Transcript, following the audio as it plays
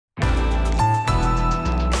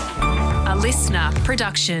listener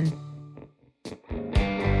production.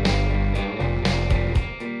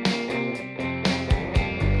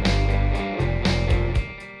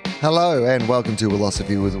 Hello and welcome to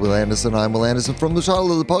WILOSOPHY with Will Anderson. I'm Will Anderson from the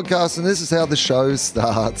title of the podcast, and this is how the show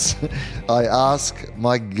starts. I ask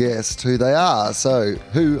my guest who they are. So,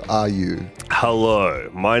 who are you? Hello,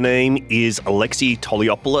 my name is Alexei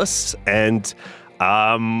Toliopoulos, and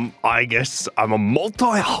I guess I'm a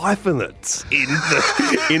multi-hyphenate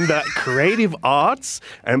in that creative arts.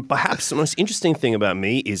 And perhaps the most interesting thing about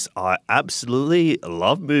me is I absolutely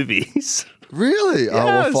love movies. Really? Yes. Oh,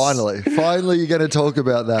 well, finally you're going to talk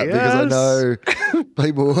about that, because I know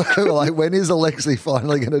people are like, when is Alexei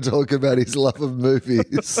finally going to talk about his love of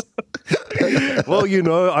movies? Well,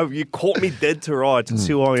 you caught me dead to rights. It's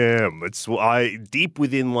who I am. It's deep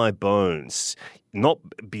within my bones. Not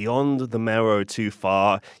beyond the marrow too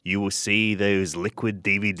far, you will see those liquid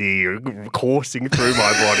DVD coursing through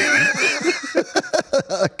my body.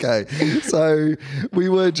 Okay, so we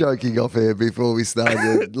were joking off air before we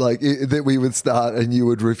started, that we would start and you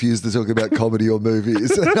would refuse to talk about comedy or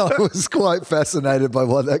movies. And I was quite fascinated by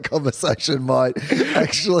what that conversation might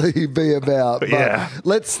actually be about. But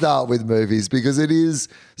let's start with movies, because it is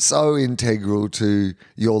so integral to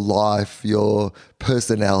your life, your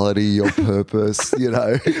personality, your purpose,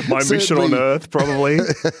 My mission on earth, probably.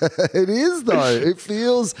 It is, though. It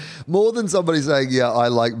feels more than somebody saying, yeah, I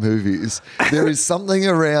like movies. There is something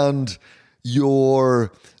around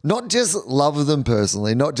your, not just love of them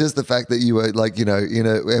personally, not just the fact that you were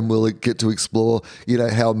and we'll get to explore,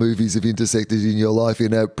 how movies have intersected in your life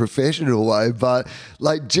in a professional way, but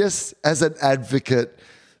just as an advocate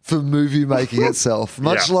for movie making itself,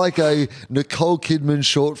 much like a Nicole Kidman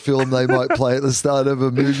short film they might play at the start of a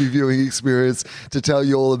movie viewing experience to tell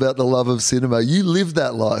you all about the love of cinema. You live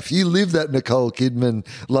that life. You live that Nicole Kidman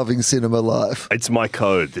loving cinema life. It's my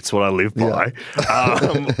code. It's what I live by.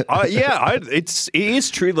 It is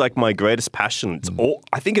truly like my greatest passion.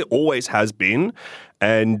 I think it always has been.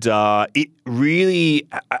 And it really,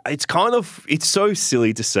 it's so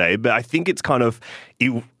silly to say, but I think it's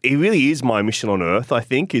it really is my mission on earth, I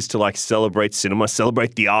think, is to celebrate cinema,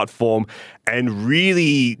 celebrate the art form, and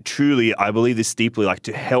really, truly, I believe this deeply,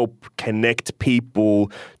 to help connect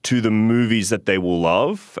people to the movies that they will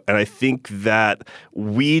love. And I think that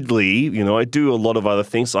weirdly, I do a lot of other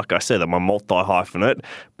things. Like I said, I'm a multi-hyphenate,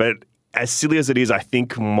 but as silly as it is, I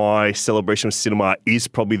think my celebration of cinema is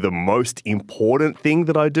probably the most important thing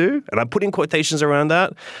that I do. And I'm putting quotations around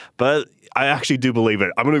that, but I actually do believe it.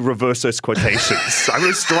 I'm going to reverse those quotations. I'm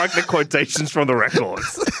going to strike the quotations from the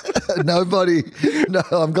records. No,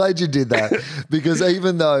 I'm glad you did that, because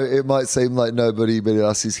even though it might seem like nobody but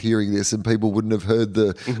us is hearing this and people wouldn't have heard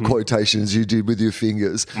the quotations you did with your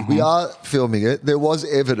fingers, we are filming it. There was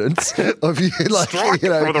evidence of you, for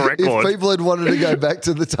the record. If people had wanted to go back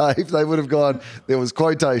to the tape, they would have gone, there was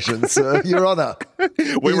quotations, Your Honour.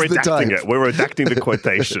 We're redacting it. We're redacting the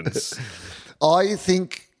quotations. I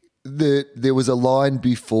think that there was a line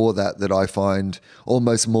before that I find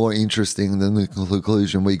almost more interesting than the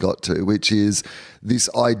conclusion we got to, which is this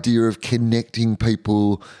idea of connecting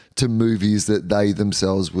people to movies that they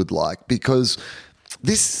themselves would like. Because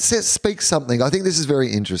this speaks something. I think this is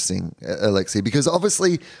very interesting, Alexei, because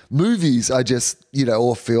obviously movies are just,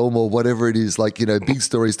 or film or whatever it is, big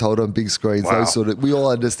stories told on big screens, those sort of, we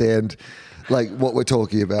all understand what we're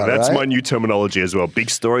talking about. That's right? my new terminology as well.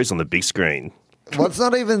 Big stories on the big screen. Well, it's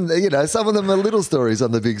not even, some of them are little stories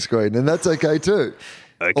on the big screen, and that's okay too.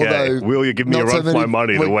 Okay. Although, Will you give me a run for my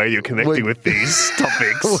money the way you're connecting with these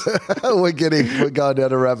topics? We're going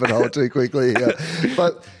down a rabbit hole too quickly here.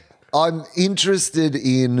 But I'm interested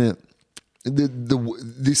in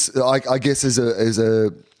this. I guess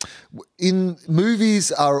in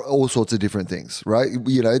movies are all sorts of different things, right?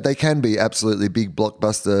 They can be absolutely big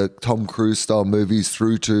blockbuster Tom Cruise style movies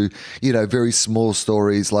through to, very small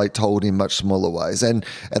stories told in much smaller ways. And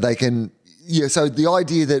they can, so the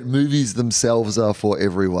idea that movies themselves are for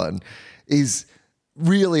everyone is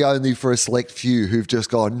really only for a select few who've just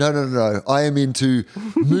gone, no, I am into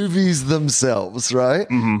movies themselves, right?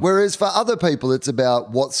 Mm-hmm. Whereas for other people, it's about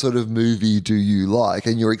what sort of movie do you like,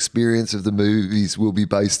 and your experience of the movies will be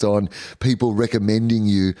based on people recommending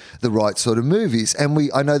you the right sort of movies. And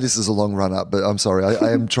I know this is a long run up, but I'm sorry,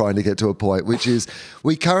 I am trying to get to a point, which is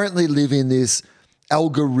we currently live in this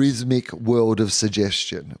algorithmic world of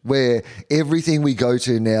suggestion where everything we go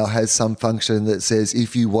to now has some function that says,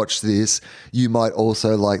 if you watch this, you might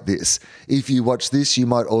also like this. If you watch this, you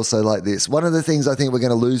might also like this. One of the things I think we're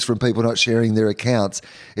going to lose from people not sharing their accounts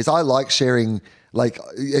is I like sharing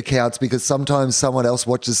accounts because sometimes someone else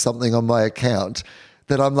watches something on my account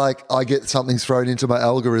that I'm like, I get something thrown into my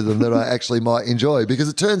algorithm that I actually might enjoy. Because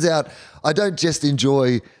it turns out I don't just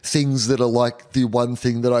enjoy things that are like the one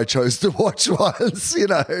thing that I chose to watch once, you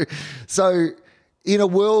know. So in a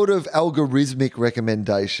world of algorithmic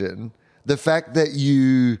recommendation, the fact that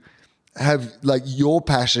you have, like, your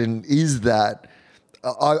passion is that,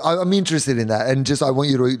 I'm interested in that, and just I want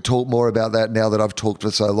you to talk more about that now that I've talked for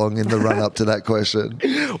so long in the run up to that question.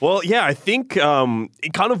 Well, yeah, I think kind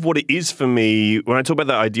of what it is for me when I talk about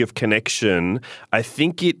the idea of connection, I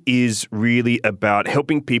think it is really about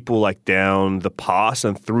helping people like down the path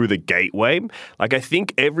and through the gateway. Like I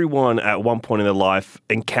think everyone at one point in their life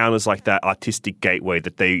encounters like that artistic gateway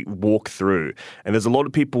that they walk through, and there's a lot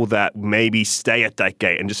of people that maybe stay at that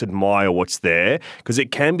gate and just admire what's there because it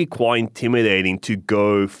can be quite intimidating to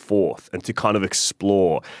go forth and to kind of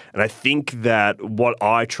explore. And I think that what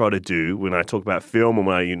I try to do when I talk about film and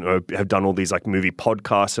when I, have done all these like movie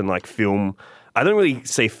podcasts and like film, I don't really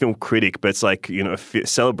say film critic, but it's like,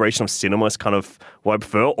 celebration of cinema is kind of what I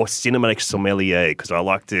prefer, or cinematic sommelier, because I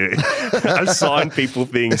like to assign people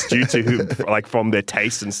things due to who, like from their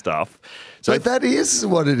taste and stuff. So that is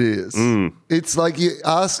what it is. It's like you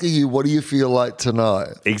asking you, what do you feel like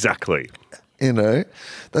tonight? Exactly.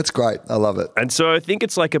 That's great. I love it. And so I think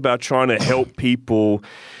it's like about trying to help people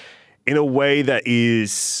in a way that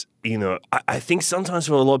is, I think sometimes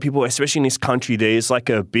for a lot of people, especially in this country, there's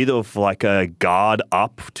like a bit of like a guard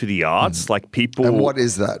up to the arts. Like people. And what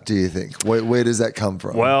is that, do you think? Where does that come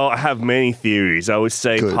from? Well, I have many theories. I would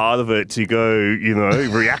say part of it, to go,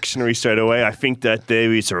 reactionary straight away, I think that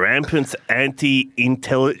there is rampant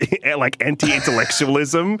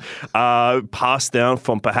anti-intellectualism passed down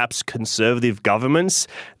from perhaps conservative governments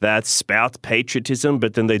that spout patriotism,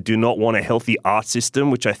 but then they do not want a healthy art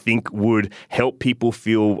system, which I think would help people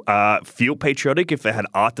feel patriotic if they had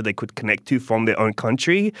art that they could connect to from their own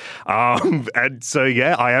country. And so,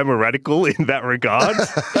 yeah, I am a radical in that regard.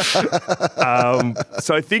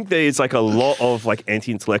 So I think there's like a lot of like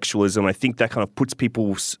anti-intellectualism. I think that kind of puts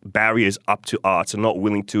people's barriers up to arts and not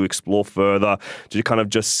willing to explore further, to kind of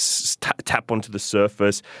just tap onto the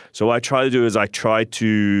surface. So what I try to do is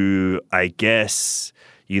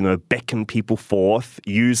beckon people forth,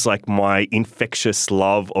 use like my infectious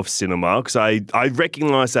love of cinema, because I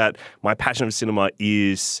recognize that my passion for cinema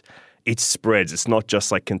it spreads. It's not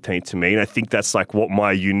just like contained to me. And I think that's like what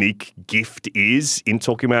my unique gift is in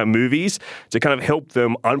talking about movies, to kind of help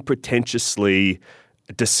them unpretentiously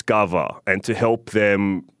discover and to help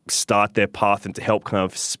them start their path and to help kind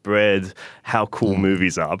of spread how cool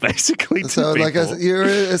movies are, basically. So you're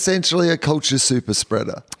essentially a culture super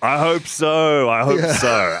spreader. I hope so.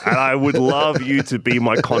 So. And I would love you to be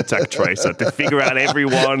my contact tracer, to figure out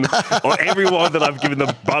everyone that I've given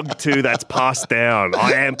the bug to that's passed down.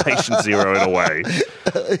 I am patient zero in a way.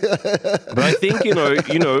 But I think,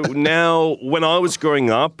 now when I was growing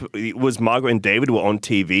up, it was Margaret and David were on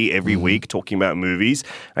TV every week talking about movies.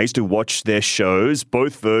 I used to watch their shows,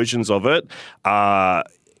 both versions of it.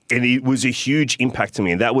 And it was a huge impact to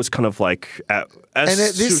me. And that was kind of like... and at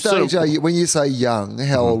this stage, when you say young,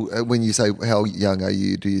 how young are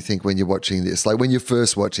you, do you think, when you're watching this? Like when you're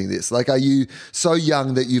first watching this? Like, are you so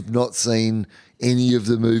young that you've not seen any of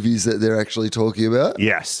the movies that they're actually talking about?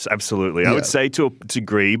 Yes, absolutely. I would say to a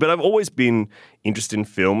degree. But I've always been interested in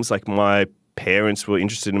films. Like my parents were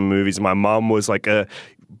interested in movies. My mum was like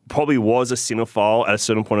probably was a cinephile at a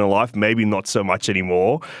certain point in life, maybe not so much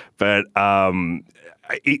anymore. But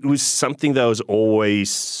it was something that I was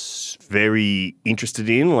always very interested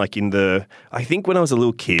in. Like I think when I was a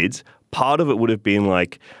little kid, part of it would have been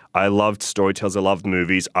like, I loved storytellers, I loved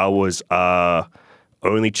movies. I was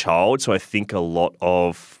only child, so I think a lot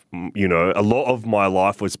of my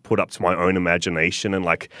life was put up to my own imagination and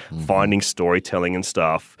like finding storytelling and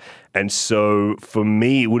stuff. And so for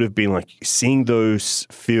me, it would have been like seeing those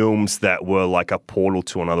films that were like a portal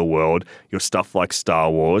to another world. Your stuff like Star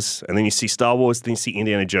Wars, and then you see Star Wars, then you see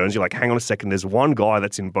Indiana Jones. You're like, hang on a second, there's one guy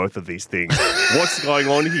that's in both of these things. What's going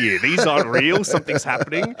on here? These aren't real. Something's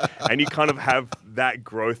happening. And you kind of have that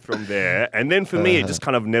growth from there. And then for me, it just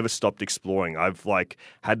kind of never stopped exploring. I've like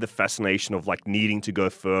had the fascination of like needing to go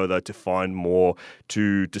further, to find more,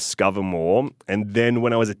 to discover more. And then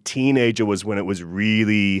when I was a teenager was when it was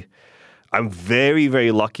really... I'm very,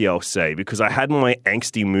 very lucky, I'll say, because I had my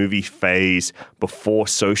angsty movie phase before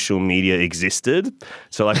social media existed.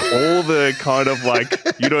 So like all the kind of like,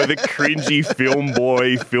 the cringy film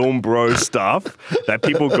boy, film bro stuff that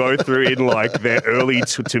people go through in like their early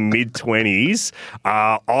to mid 20s,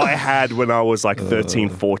 I had when I was like 13,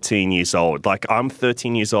 14 years old. Like I'm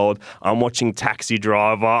 13 years old. I'm watching Taxi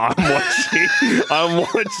Driver. I'm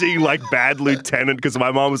watching like Bad Lieutenant because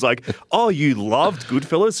my mom was like, "Oh, you loved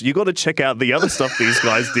Goodfellas? You got to check out the other stuff these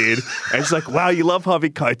guys did." And she's like, "Wow, you love Harvey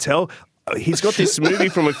Keitel? He's got this movie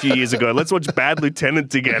from a few years ago. Let's watch Bad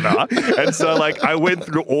Lieutenant together." And so, like, I went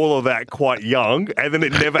through all of that quite young, and then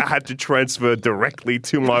it never had to transfer directly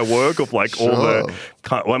to my work of like all the.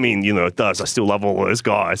 Well, I mean, it does. I still love all those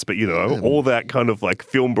guys, but all that kind of like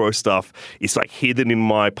film bro stuff is like hidden in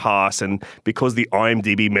my past, and because the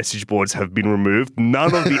IMDb message boards have been removed,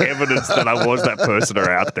 none of the evidence that I was that person are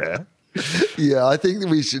out there. Yeah, I think that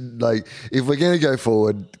we should, like, if we're going to go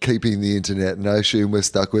forward keeping the internet, and I assume we're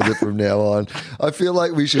stuck with it from now on, I feel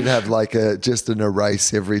like we should have like just an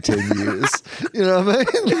erase every 10 years. You know what I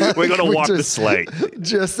mean? Like, we're going to wipe the slate.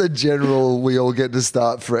 Just a general, we all get to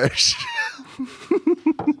start fresh.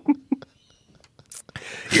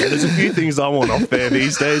 Yeah, there's a few things I want off there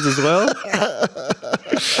these days as well.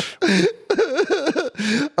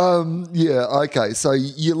 Yeah, okay. So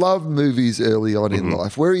you love movies early on in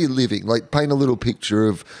life. Where are you living? Like, paint a little picture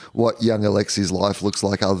of what young Alexei's life looks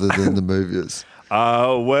like other than the movies.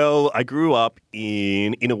 Well, I grew up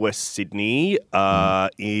in inner West Sydney,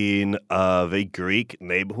 in a very Greek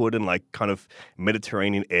neighborhood and like kind of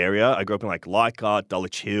Mediterranean area. I grew up in like Leichhardt,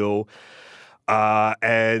 Dulwich Hill.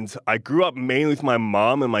 And I grew up mainly with my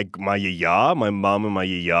mom and my yaya, my mom and my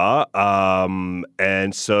yaya.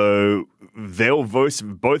 And so they were both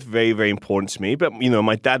very, very important to me. But,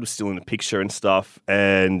 my dad was still in the picture and stuff.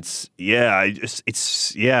 And yeah,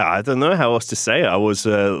 I don't know how else to say it. I was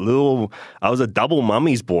a double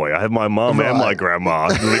mummy's boy. I had my mom and my grandma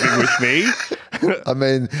living with me. I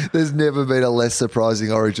mean, there's never been a less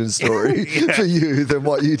surprising origin story for you than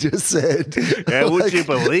what you just said. Yeah, would you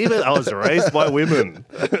believe it? I was raised by women.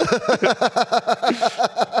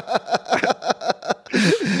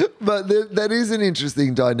 But that is an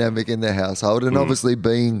interesting dynamic in the household, and obviously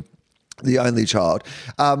being the only child.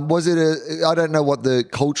 Was it I don't know what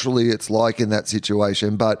culturally it's like in that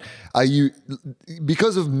situation, but are you,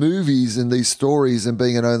 because of movies and these stories and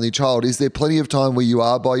being an only child, is there plenty of time where you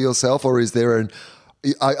are by yourself, or is there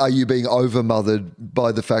are you being over-mothered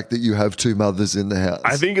by the fact that you have two mothers in the house?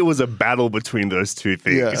 I think it was a battle between those two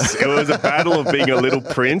things. Yeah. It was a battle of being a little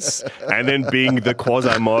prince and then being the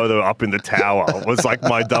Quasimodo up in the tower. It was like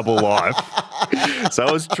my double life. So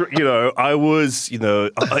I was,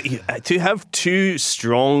 to have two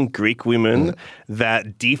strong Greek women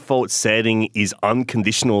that default setting is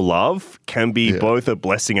unconditional love can be both a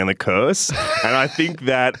blessing and a curse. And I think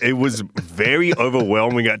that it was very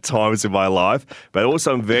overwhelming at times in my life, but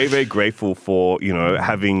also I'm very, very grateful for,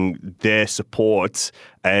 having their support.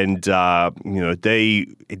 And, they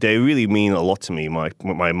really mean a lot to me, my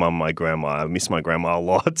mum, my grandma. I miss my grandma a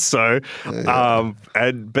lot. So,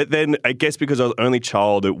 but then I guess because I was only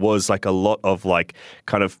child, it was like a lot of like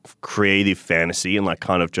kind of creative fantasy and like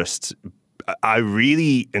kind of just, I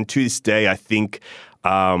really, and to this day, I think,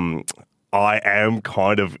 I am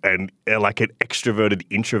kind of an extroverted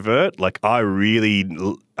introvert. Like I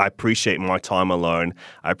appreciate my time alone.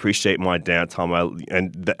 I appreciate my downtime.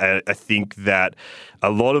 I think that a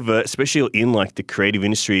lot of it, especially in like the creative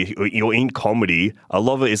industry, you're in comedy, a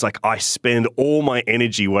lot of it is like I spend all my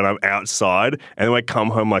energy when I'm outside, and then I come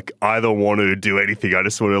home like I don't want to do anything. I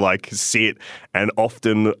just want to like sit and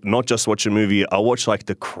often not just watch a movie. I watch like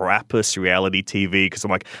the crappiest reality TV because I'm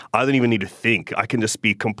like, I don't even need to think. I can just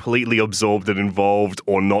be completely absorbed and involved,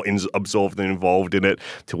 or not absorbed and involved in it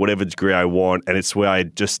to whatever degree I want. And it's where I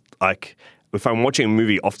just like, if I'm watching a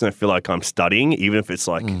movie, often I feel like I'm studying, even if it's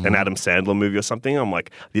like an Adam Sandler movie or something. I'm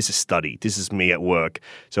like, this is study. This is me at work.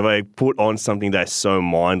 So if I put on something that's so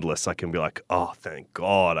mindless, I can be like, oh, thank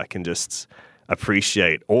God. I can just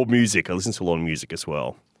appreciate all music. I listen to a lot of music as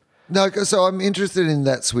well. No, so I'm interested in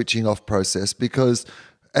that switching off process because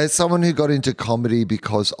as someone who got into comedy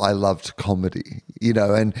because I loved comedy,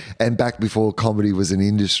 and back before comedy was an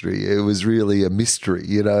industry, it was really a mystery,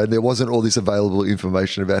 and there wasn't all this available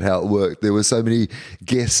information about how it worked. There were so many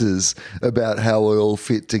guesses about how we all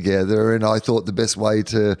fit together, and I thought the best way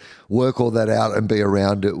to work all that out and be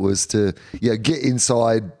around it was to get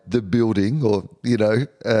inside the building or,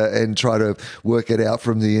 and try to work it out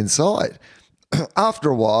from the inside. After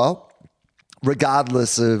a while,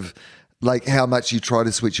 regardless of like how much you try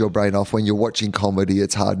to switch your brain off when you're watching comedy.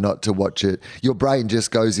 It's hard not to watch it. Your brain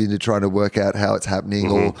just goes into trying to work out how it's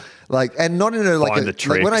happening, or like, and not in a like, Find a, the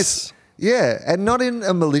tricks. like when yeah, and not in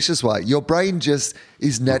a malicious way. Your brain just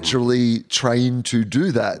is naturally trained to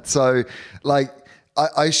do that. So, like,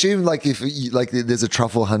 I assume, like, if like there's a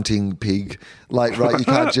truffle hunting pig, like, right, you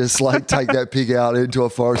can't just like take that pig out into a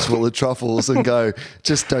forest full of truffles and go,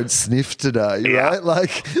 just don't sniff today, right?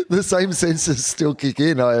 Like, the same senses still kick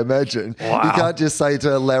in, I imagine. Wow. You can't just say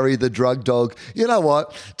to Larry the drug dog, you know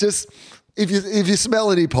what, just if you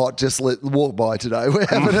smell any pot, just walk by today. We're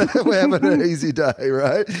having an easy day,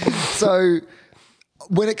 right? So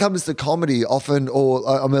when it comes to comedy, often, or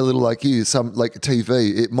I'm a little like you, some like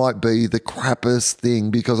TV, it might be the crappiest thing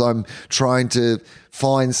because I'm trying to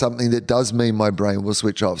find something that does mean my brain will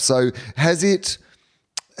switch off. So has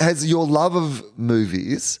your love of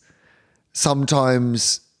movies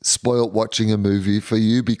sometimes spoilt watching a movie for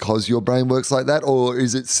you because your brain works like that? Or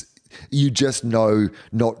is it you just know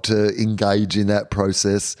not to engage in that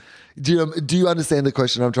process? Do you understand the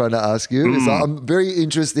question I'm trying to ask you? I'm very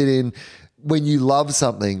interested in when you love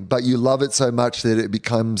something, but you love it so much that it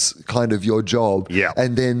becomes kind of your job. Yeah.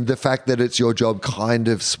 And then the fact that it's your job kind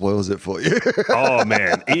of spoils it for you. Oh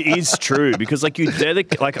man, it is true because like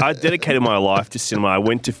I dedicated my life to cinema. I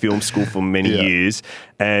went to film school for many years,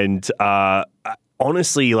 and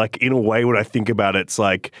honestly, like in a way, when I think about it, it's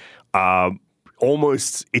like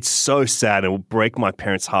almost, it's so sad. It will break my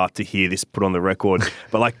parents' heart to hear this put on the record.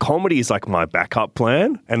 But like comedy is like my backup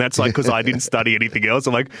plan. And that's like because I didn't study anything else.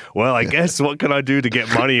 I'm like, well, I guess what can I do to get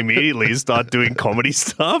money immediately is start doing comedy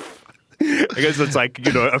stuff. I guess it's like,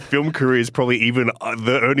 you know, a film career is probably even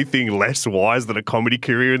the only thing less wise than a comedy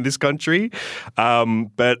career in this country.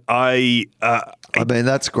 But I mean,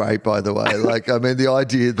 that's great, by the way. Like, I mean, the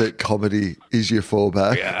idea that comedy is your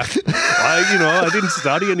fallback. Yeah. I didn't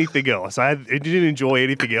study anything else. I didn't enjoy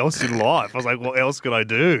anything else in life. I was like, what else could I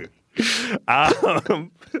do?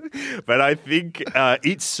 But I think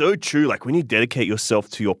it's so true. Like when you dedicate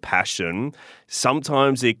yourself to your passion,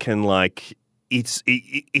 sometimes it can like,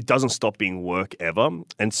 it doesn't stop being work ever.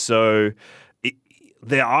 And so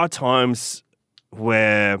there are times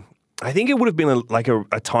where I think it would have been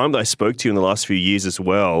a time that I spoke to you in the last few years as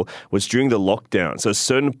well, was during the lockdown. So a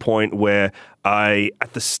certain point where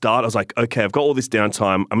at the start, I was like, okay, I've got all this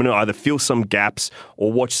downtime. I'm going to either fill some gaps or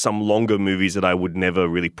watch some longer movies that I would never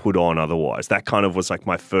really put on otherwise. That kind of was like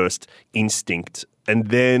my first instinct. And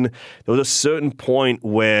then there was a certain point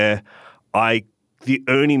where the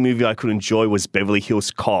only movie I could enjoy was Beverly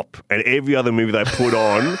Hills Cop, and every other movie that I put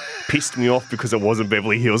on pissed me off because it wasn't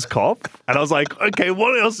Beverly Hills Cop. And I was like, okay,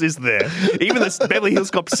 what else is there? Even the Beverly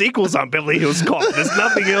Hills Cop sequels aren't Beverly Hills Cop. There's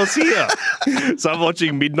nothing else here. So I'm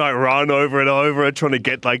watching Midnight Run over and over and trying to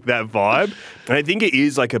get like that vibe. And I think it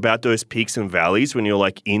is like about those peaks and valleys when you're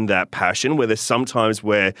like in that passion, where there's sometimes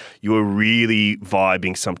where you're really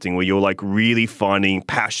vibing something, where you're like really finding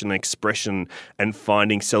passion, expression, and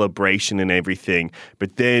finding celebration in everything.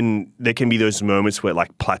 But then there can be those moments where it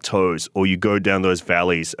like plateaus or you go down those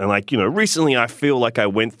valleys. And like, you know, recently I feel like I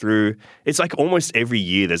went through, it's like almost every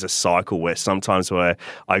year there's a cycle where sometimes where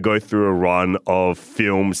I go through a run of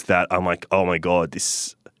films that I'm like, oh my God,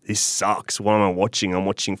 this sucks. What am I watching? I'm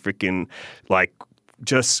watching freaking like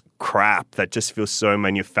just crap that just feels so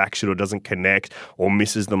manufactured or doesn't connect or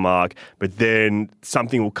misses the mark. But then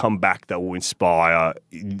something will come back that will inspire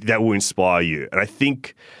you. And I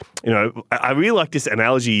think, you know, I really like this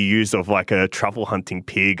analogy you used of like a truffle hunting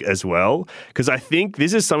pig as well, because I think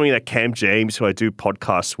this is something that Cam James, who I do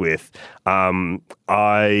podcasts with,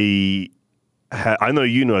 I know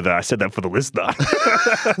you know that. I said that for the listener.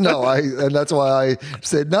 No, and that's why I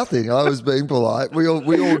said nothing. I was being polite. We all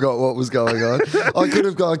got what was going on. I could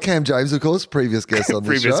have gone Cam James, of course, previous guest on the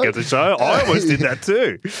show. Previous guest on the show. I almost did that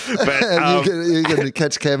too. But you can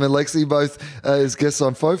catch Cam and Lexi both as guests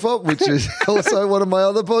on FOFOP, which is also one of my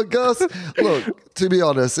other podcasts. Look, to be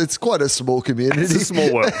honest, it's quite a small community. It's a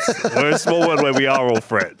small world. We're a small world where we are all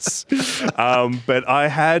friends. But I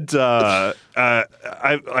had,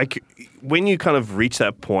 when you kind of reach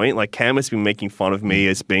that point, like Cam has been making fun of me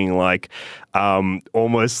as being like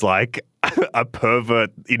almost like a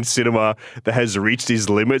pervert in cinema that has reached his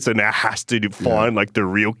limits and now has to find like the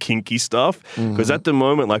real kinky stuff. Because at the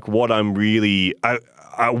moment, like what I'm really, I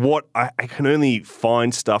can only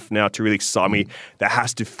find stuff now to really excite me that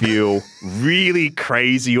has to feel really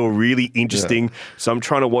crazy or really interesting. So I'm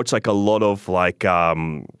trying to watch like a lot of like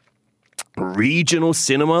regional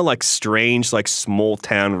cinema, like strange, like small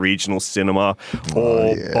town regional cinema,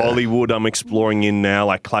 or Bollywood I'm exploring in now,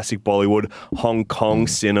 like classic Bollywood, Hong Kong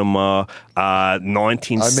cinema,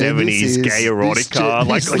 1970s gay erotica,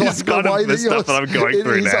 it's kind of the stuff that I'm going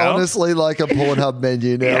through now. It's honestly like a Pornhub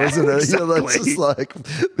menu now, isn't it? Exactly. That's just like,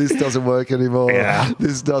 this doesn't work anymore. Yeah.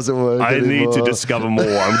 This doesn't work I anymore. need to discover more.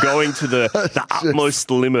 I'm going to the utmost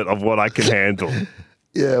limit of what I can handle.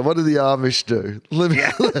 Yeah, what do the Amish do?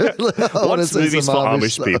 What's movies for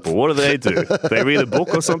Amish people? What do? They read a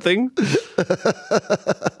book or something?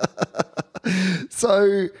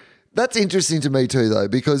 So that's interesting to me too, though,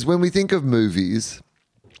 because when we think of movies,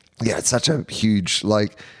 it's such a huge,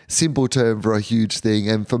 like, simple term for a huge thing.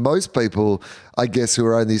 And for most people, I guess, who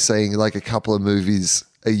are only seeing like a couple of movies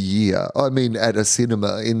a year, I mean, at a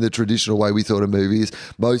cinema in the traditional way we thought of movies,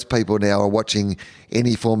 most people now are watching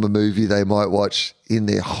any form of movie they might watch in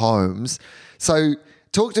their homes. So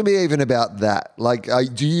talk to me even about that. Like,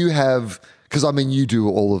 do you have, because I mean, you do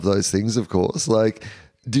all of those things, of course. Like,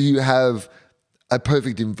 do you have a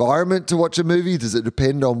perfect environment to watch a movie? Does it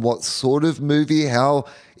depend on what sort of movie? How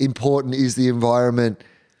important is the environment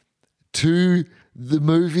to the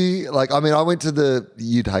movie? Like, I mean, I went to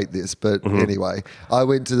you'd hate this, but anyway, I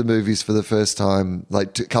went to the movies for the first time,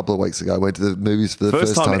 like a couple of weeks ago. I went to the movies for the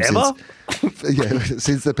first time ever?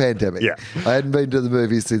 since the pandemic. Yeah. I hadn't been to the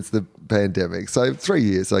movies since the pandemic. So 3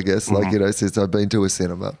 years, I guess, since I've been to a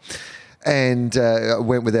cinema. And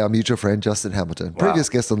went with our mutual friend, Justin Hamilton, previous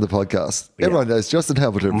guest on the podcast. Yeah. Everyone knows Justin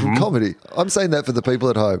Hamilton from comedy. I'm saying that for the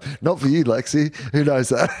people at home, not for you, Lexi. Who knows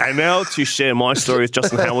that? And now to share my story with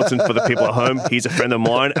Justin Hamilton for the people at home. He's a friend of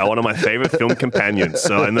mine and one of my favorite film companions.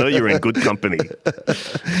 So I know you're in good company.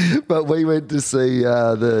 But we went to see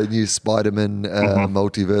the new Spider-Man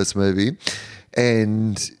multiverse movie,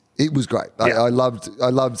 and it was great. Yeah. I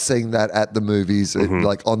loved seeing that at the movies,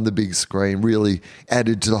 like on the big screen. Really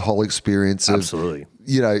added to the whole experience of, absolutely,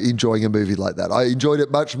 enjoying a movie like that. I enjoyed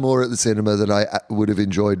it much more at the cinema than I would have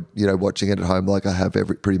enjoyed, watching it at home, like I have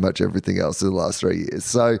pretty much everything else in the last 3 years.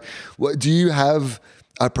 So, do you have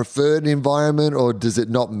a preferred environment, or does it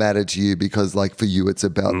not matter to you because, like, for you, it's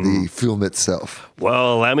about the film itself?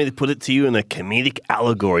 Well, allow me to put it to you in a comedic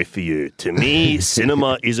allegory for you. To me,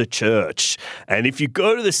 cinema is a church. And if you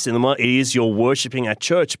go to the cinema, it is you're worshipping at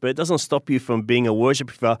church, but it doesn't stop you from being a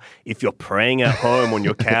worshiper if you're praying at home on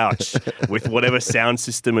your couch with whatever sound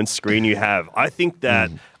system and screen you have. I think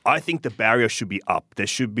that I think the barrier should be up. There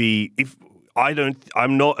should be,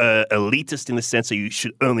 I'm not elitist in the sense that you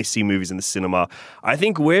should only see movies in the cinema. I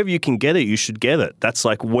think wherever you can get it, you should get it. That's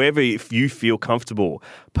like wherever if you feel comfortable.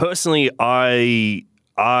 Personally, I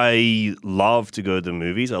love to go to the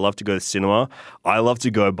movies. I love to go to the cinema. I love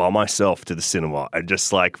to go by myself to the cinema. And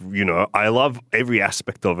just like, I love every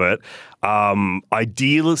aspect of it.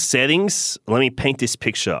 Ideal settings, let me paint this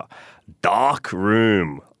picture. Dark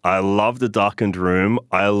room. I love the darkened room.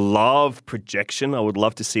 I love projection. I would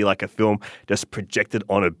love to see like a film just projected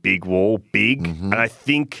on a big wall, And I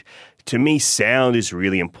think, to me, sound is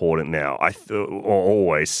really important now.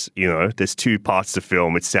 Always, there's two parts to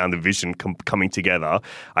film. It's sound and vision coming together.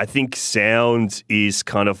 I think sound is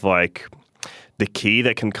kind of like the key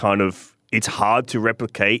that can it's hard to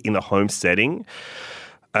replicate in a home setting.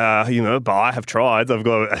 But I have tried. I've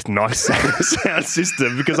got a nice sound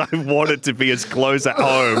system because I want it to be as close at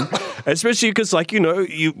home, especially because,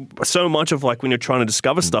 you so much of like when you're trying to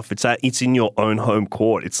discover stuff, it's in your own home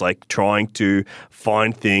court. It's like trying to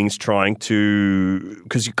find things,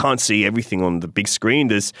 because you can't see everything on the big screen.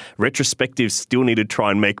 There's retrospectives still need to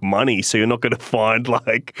try and make money, so you're not going to find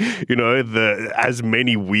as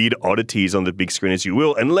many weird oddities on the big screen as you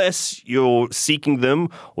will, unless you're seeking them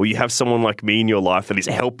or you have someone like me in your life that is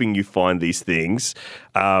helping you find these things.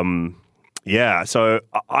 So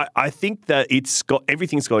I think that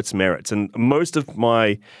everything's got its merits, and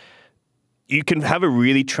you can have a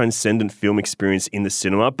really transcendent film experience in the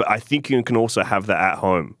cinema, but I think you can also have that at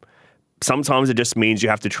home. Sometimes it just means you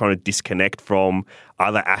have to try to disconnect from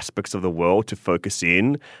other aspects of the world to focus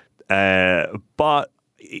in, but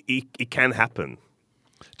it can happen.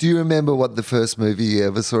 Do you remember what the first movie you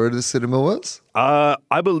ever saw at a cinema was?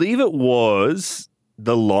 I believe it was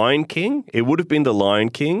The Lion King. It would have been The Lion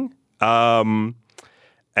King. And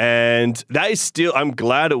that is still, I'm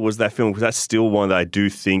glad it was that film because that's still one that I do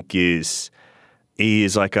think is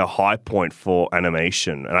like a high point for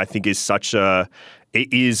animation. And I think it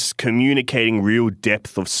is communicating real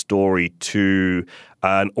depth of story to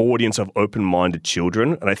an audience of open-minded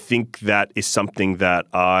children. And I think that is something that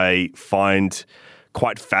I find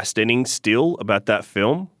quite fascinating still about that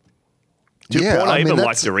film. I even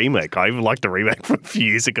liked the remake. I even liked the remake from a few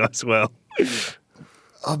years ago as well.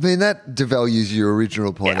 I mean, that devalues your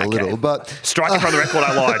original point a little, but strike it from the record.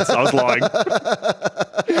 I lied. So I was lying.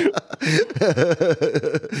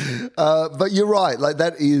 but you're right. Like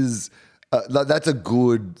that is. Like that's a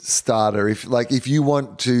good starter. If you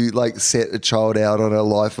want to like set a child out on a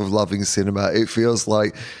life of loving cinema, it feels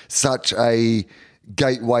like such a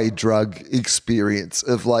gateway drug experience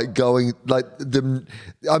of like going like the.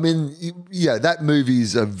 I mean, yeah, that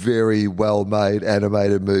movie's a very well made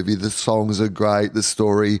animated movie. The songs are great. The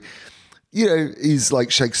story, is like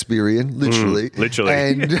Shakespearean, literally,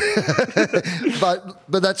 and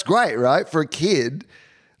but that's great, right, for a kid.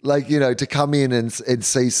 Like, to come in and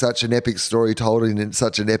see such an epic story told in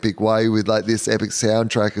such an epic way with like this epic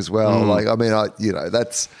soundtrack as well. Like, I mean,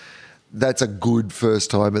 that's a good first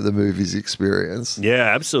time at the movies experience.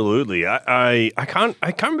 Yeah, absolutely. I can't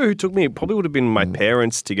remember who took me. It probably would have been my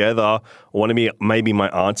parents together, or maybe my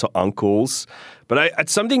aunts or uncles. But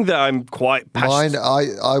it's something that I'm quite passionate. Mine,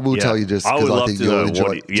 I will tell you just because I think you'll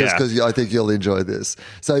enjoy. Just because I think you'll enjoy this.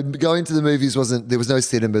 So going to the movies there was no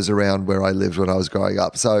cinemas around where I lived when I was growing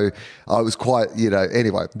up. So I was quite,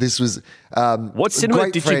 anyway. This was what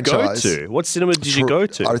cinema did you go to? What cinema did you go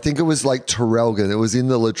to? I think it was like Traralgon. It was in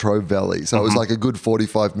the Latrobe Valley, so it was like a good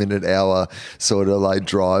 45-minute hour sort of like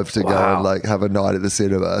drive to go and like have a night at the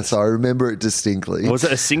cinema. So I remember it distinctly. Was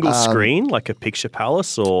it a single screen, like a Picture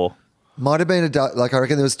Palace, or? Might have been I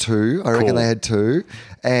reckon there was two. I reckon they had two.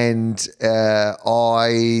 And so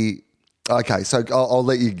I'll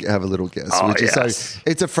let you have a little guess. So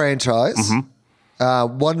it's a franchise.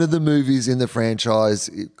 One of the movies in the franchise,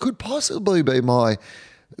 it could possibly be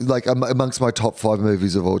amongst my top 5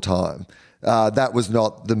 movies of all time. That was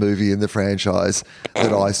not the movie in the franchise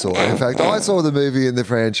that I saw. In fact, I saw the movie in the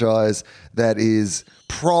franchise that is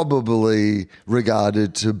probably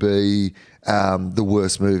regarded to be the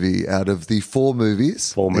worst movie out of the 4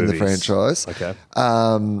 movies in the franchise. Okay.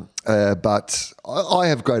 But I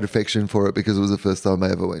have great affection for it because it was the first time I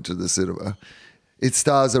ever went to the cinema. It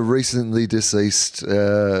stars a recently deceased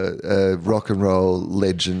rock and roll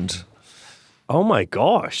legend. Oh my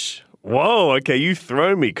gosh. Whoa, okay, you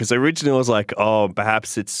throw me, because originally I was like,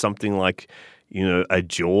 perhaps it's something like, a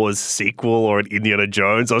Jaws sequel or an Indiana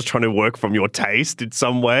Jones. I was trying to work from your taste in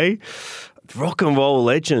some way. Rock and roll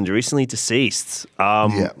legend, recently deceased.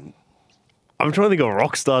 I'm trying to think of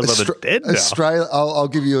rock stars that are dead now. I'll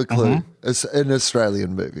give you a clue. It's an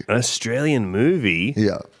Australian movie. An Australian movie?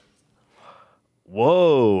 Yeah.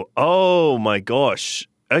 Whoa. Oh, my gosh.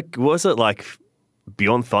 Was it like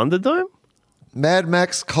Beyond Thunderdome? Mad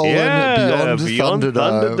Max: Beyond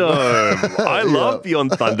Thunderdome. I love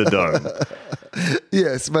Beyond Thunderdome.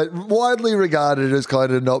 Yes, but widely regarded as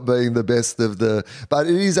kind of not being the best of but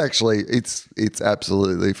it is actually, it's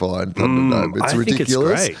absolutely fine, Thunderdome. It's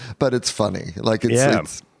ridiculous, but it's funny. Like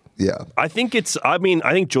it's I think I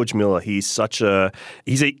think George Miller, he's an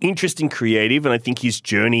interesting creative, and I think his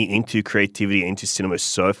journey into creativity, into cinema is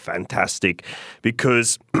so fantastic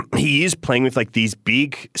because he is playing with like these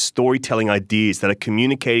big storytelling ideas that are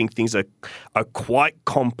communicating things that are quite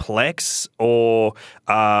complex or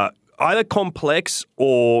either complex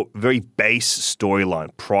or very base storyline,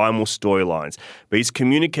 primal storylines. But he's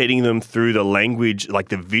communicating them through the language, like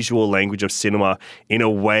the visual language of cinema, in a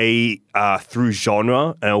way through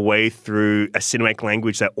genre and a way through a cinematic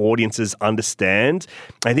language that audiences understand.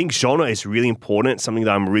 I think genre is really important, something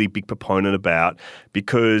that I'm a really big proponent about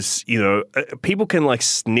because, people can like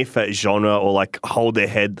sniff at genre or like hold their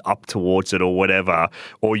head up towards it or whatever,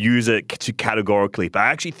 or use it to categorically. But I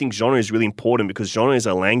actually think genre is really important because genre is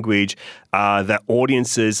a language that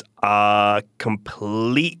audiences are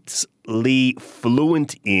completely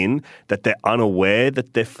fluent in, that they're unaware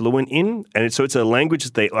that they're fluent in. And so it's a language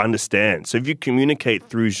that they understand. So if you communicate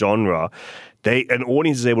through genre, an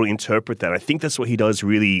audience is able to interpret that. I think that's what he does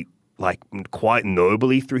really quite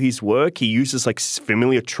nobly through his work. He uses like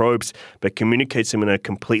familiar tropes, but communicates them in a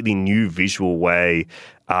completely new visual way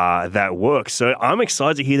that works. So I'm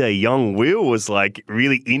excited to hear that young Will was like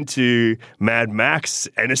really into Mad Max,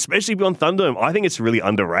 and especially Beyond Thunderdome. I think it's really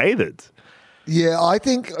underrated. Yeah, I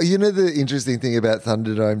think, the interesting thing about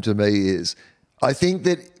Thunderdome to me is I think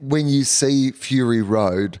that when you see Fury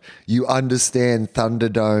Road, you understand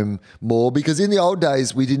Thunderdome more because in the old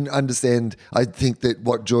days, we didn't understand, I think that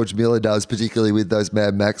what George Miller does, particularly with those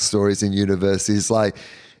Mad Max stories in universe, is like,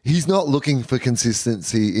 he's not looking for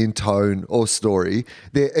consistency in tone or story.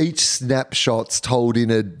 They're each snapshots told in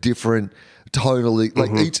a different tonally.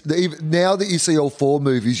 Like now that you see all 4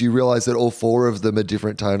 movies, you realize that all 4 of them are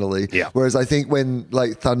different tonally. Yeah. Whereas I think when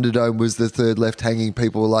like Thunderdome was the third left hanging,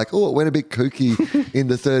 people were like, oh, it went a bit kooky in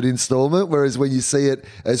the third installment. Whereas when you see it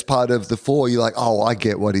as part of the 4, you're like, oh, I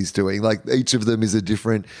get what he's doing. Like each of them is a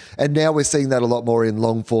different. And now we're seeing that a lot more in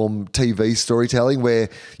long form TV storytelling, where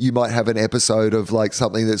you might have an episode of like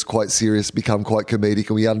something that's quite serious become quite comedic,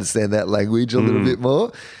 and we understand that language a little bit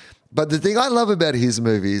more. But the thing I love about his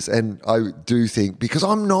movies, and I do think, because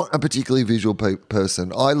I'm not a particularly visual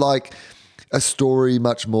person, I like a story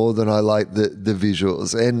much more than I like the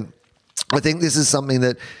visuals. And I think this is something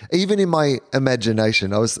that even in my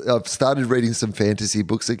imagination, I've started reading some fantasy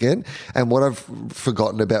books again, and what I've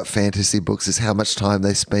forgotten about fantasy books is how much time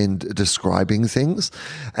they spend describing things.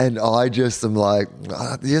 And I just am like,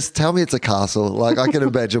 just tell me it's a castle. Like I can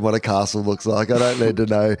imagine what a castle looks like. I don't need to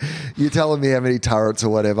know. You're telling me how many turrets or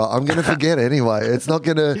whatever. I'm going to forget anyway. It's not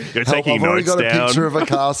going to help. I've already got a picture of a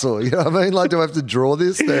castle. You know what I mean? Like, do I have to draw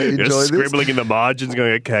this to enjoy this? Scribbling in the margins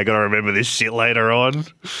going, okay, I got to remember this shit later on.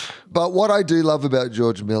 But what I do love about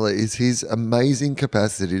George Miller is his amazing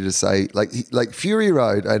capacity to say, like Fury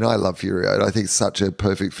Road, and I love Fury Road. I think it's such a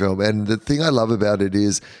perfect film. And the thing I love about it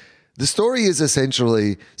is the story is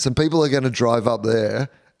essentially some people are going to drive up there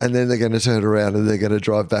and then they're going to turn around and they're going to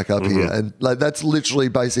drive back up here. And like that's literally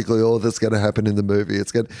basically all that's going to happen in the movie.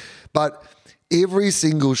 But every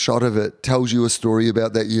single shot of it tells you a story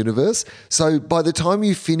about that universe. So by the time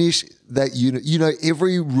you finish that you know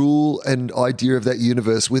every rule and idea of that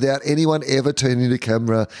universe without anyone ever turning to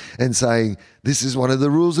camera and saying, this is one of the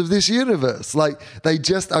rules of this universe. Like they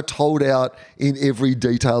just are told out in every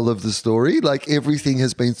detail of the story. Like everything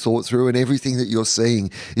has been thought through and everything that you're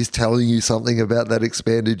seeing is telling you something about that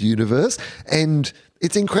expanded universe. And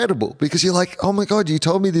it's incredible because you're like, oh my God, you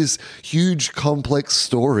told me this huge complex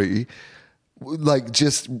story like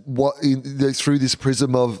just what through this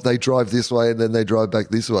prism of they drive this way and then they drive back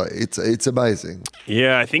this way. It's amazing.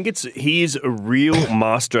 Yeah, I think he's a real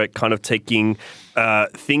master at kind of taking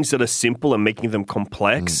things that are simple and making them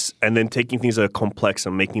complex, and then taking things that are complex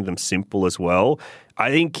and making them simple as well.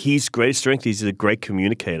 I think his greatest strength is he's a great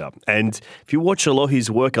communicator. And if you watch a lot of his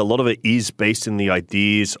work, a lot of it is based in the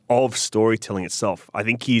ideas of storytelling itself. I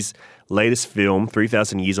think his latest film,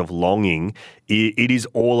 3,000 Years of Longing, it is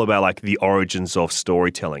all about like the origins of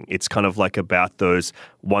storytelling. It's kind of like about those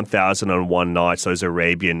 1001 nights, those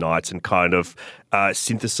Arabian nights, and kind of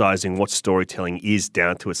synthesizing what storytelling is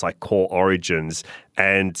down to its like core origins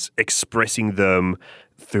and expressing them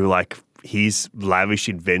through like his lavish,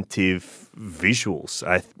 inventive visuals.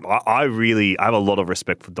 I have a lot of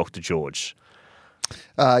respect for Dr. George.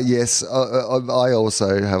 Yes, I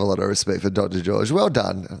also have a lot of respect for Dr. George. Well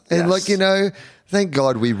done. And Yes. Thank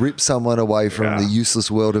God we ripped someone away from the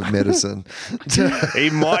useless world of medicine. He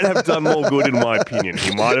might have done more good, in my opinion.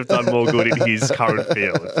 He might have done more good in his current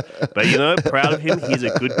field. But, proud of him. He's a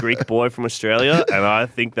good Greek boy from Australia, and I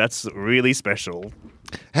think that's really special.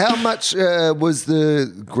 How much was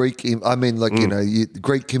the Greek,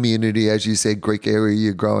 Greek community, as you said, Greek area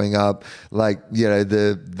you're growing up,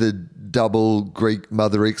 the double Greek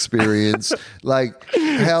mother experience, like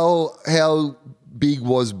how big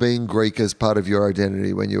was being Greek as part of your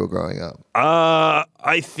identity when you were growing up?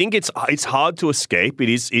 I think it's hard to escape.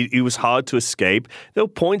 It was hard to escape. There were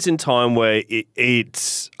points in time where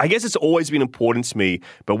I guess it's always been important to me,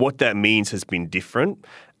 but what that means has been different.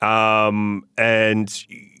 When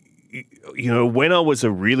I was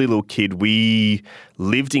a really little kid, we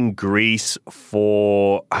lived in Greece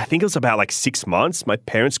for, I think it was about like 6 months. My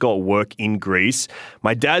parents got work in Greece.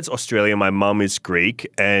 My dad's Australian, my mum is Greek,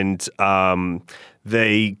 and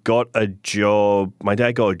they got a job. My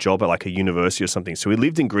dad got a job at like a university or something. So we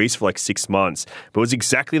lived in Greece for like 6 months. But it was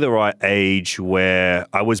exactly the right age where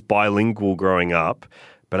I was bilingual growing up,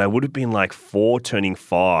 but I would have been like 4 turning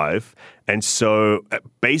 5. And so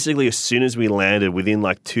basically as soon as we landed, within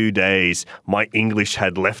like 2 days, my English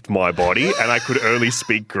had left my body and I could only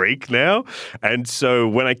speak Greek now. And so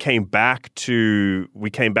when we came back to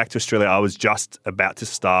Australia, I was just about to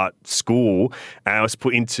start school and I was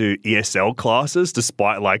put into ESL classes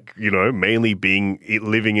despite mainly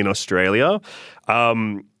living in Australia.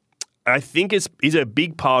 I think it's a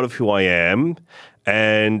big part of who I am.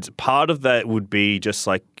 And part of that would be just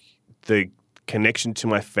like the connection to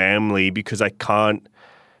my family, because it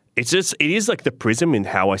is like the prism in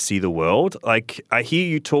how I see the world. Like I hear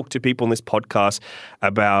you talk to people on this podcast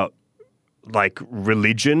about like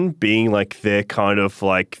religion being like their kind of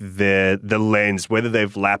like the lens, whether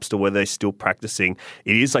they've lapsed or whether they're still practicing.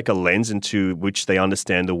 It is like a lens into which they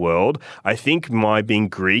understand the world. I think my being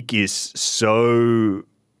Greek is so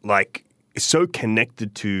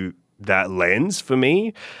connected to that lens for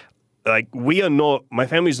me. Like, my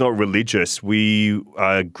family's not religious. We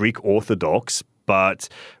are Greek Orthodox, but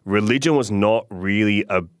religion was not really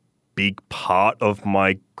a big part of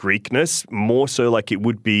my Greekness. More so like it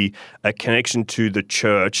would be a connection to the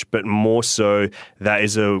church, but more so that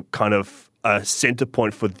is a kind of a center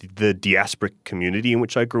point for the diasporic community in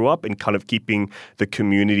which I grew up, and kind of keeping the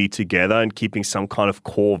community together and keeping some kind of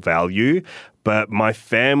core value. But my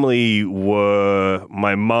family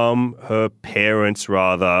my mum, her parents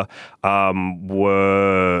rather,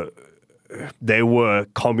 they were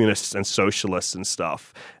communists and socialists and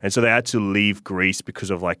stuff. And so they had to leave Greece because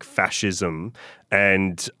of like fascism.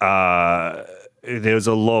 And there was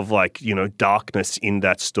a lot of like, darkness in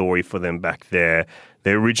that story for them back there.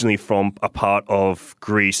 They're originally from a part of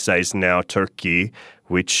Greece that is now Turkey,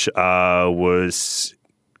 which was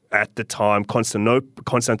at the time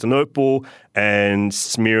Constantinople and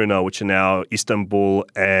Smyrna, which are now Istanbul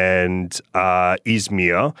and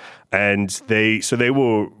Izmir. And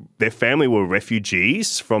their family were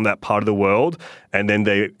refugees from that part of the world, and then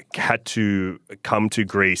they had to come to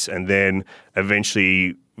Greece, and then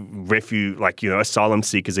eventually asylum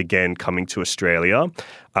seekers again coming to Australia.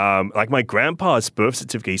 Like my grandpa's birth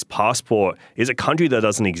certificate, his passport is a country that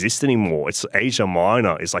doesn't exist anymore. It's Asia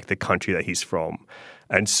Minor is like the country that he's from.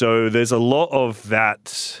 And so there's a lot of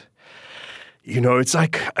that, it's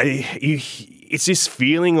like, it's this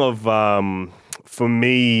feeling of, for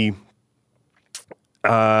me,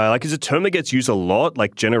 like it's a term that gets used a lot,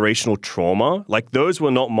 like generational trauma. Like those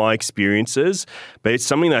were not my experiences, but it's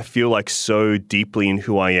something that I feel like so deeply in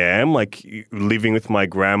who I am, like living with my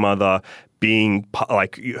grandmother, being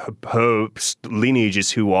like her lineage is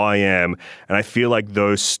who I am. And I feel like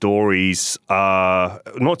those stories are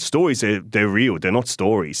not stories, they're real. They're not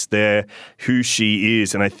stories. They're who she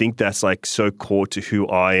is. And I think that's like so core to who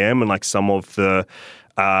I am, and like some of the,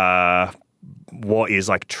 what is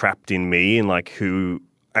like trapped in me, and like who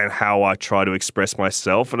and how I try to express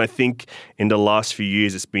myself. And I think in the last few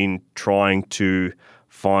years, it's been trying to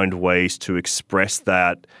find ways to express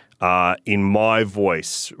that in my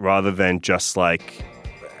voice, rather than just like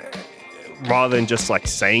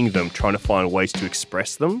saying them, trying to find ways to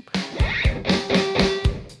express them.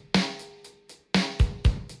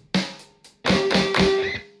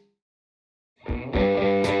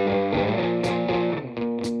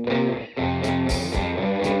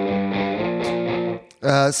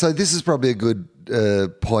 So this is probably a good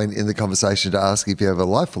point in the conversation to ask if you have a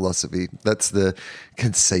life philosophy. That's the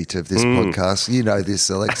conceit of this podcast. You know this,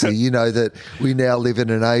 Alexei. You know that we now live in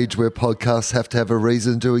an age where podcasts have to have a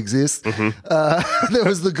reason to exist. Mm-hmm. There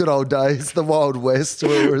was the good old days, the Wild West,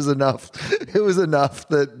 where it was enough. It was enough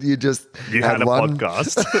that you had a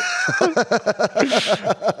podcast.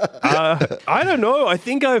 I don't know. I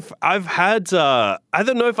think I've had. I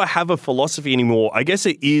don't know if I have a philosophy anymore. I guess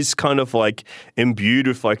it is kind of like imbued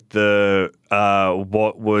with like the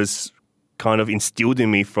what was kind of instilled in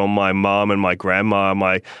me from my mom and my grandma,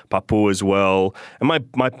 my papu as well, and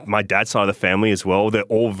my dad's side of the family as well. They're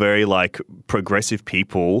all very like progressive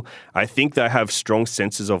people. I think they have strong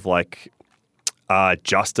senses of like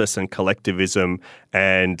justice and collectivism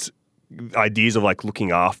and ideas of like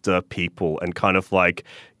looking after people and kind of like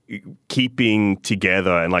keeping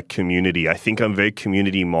together and like community. I think I'm very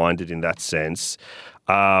community minded in that sense.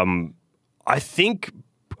 I think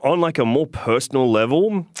on like a more personal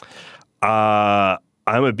level, I'm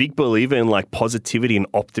a big believer in like positivity and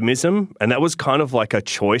optimism. And that was kind of like a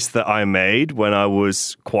choice that I made when I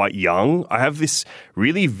was quite young. I have this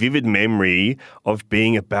really vivid memory of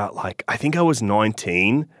being about like, I think I was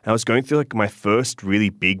 19 and I was going through like my first really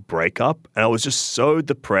big breakup. And I was just so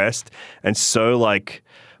depressed and so like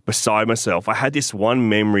beside myself. I had this one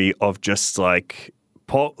memory of just like,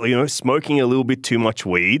 smoking a little bit too much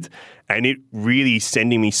weed and it really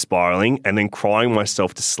sending me spiraling and then crying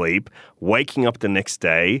myself to sleep, waking up the next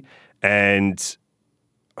day and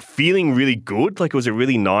feeling really good. Like it was a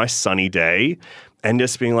really nice sunny day and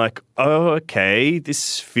just being like, oh, okay,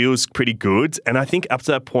 this feels pretty good. And I think up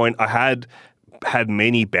to that point I had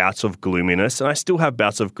many bouts of gloominess and I still have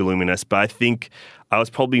bouts of gloominess, but I think I was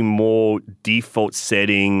probably more default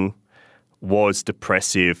setting was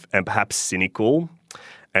depressive and perhaps cynical.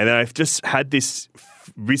 And then I've just had this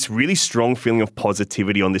really strong feeling of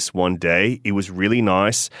positivity on this one day. It was really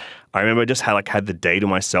nice. I remember I just had the day to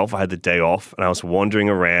myself. I had the day off and I was wandering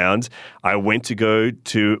around. I went to go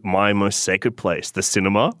to my most sacred place, the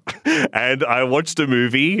cinema, and I watched a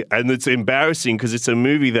movie. And it's embarrassing because it's a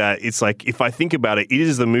movie that it's like, if I think about it, it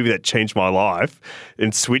is the movie that changed my life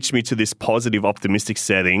and switched me to this positive, optimistic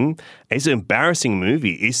setting. It's an embarrassing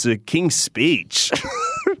movie. It's The King's Speech.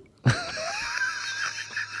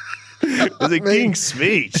 It was a King's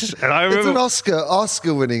Speech. And I remember, it's an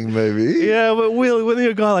Oscar-winning movie. yeah, but Will, when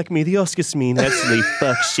you're a guy like me, the Oscars mean absolutely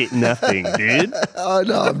fuck shit nothing, dude. Oh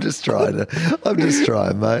no, I'm just trying, mate. I'm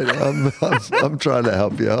trying to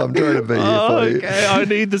help you. I'm trying to be here for you. Okay, I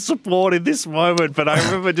need the support in this moment. But I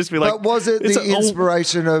remember just being like, but was it the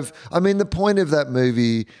inspiration of? I mean, the point of that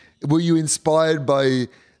movie. Were you inspired by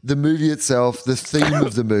the movie itself, the theme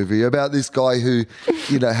of the movie, about this guy who,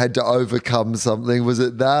 had to overcome something? Was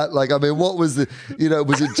it that? Like, I mean, what was the,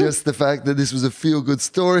 was it just the fact that this was a feel-good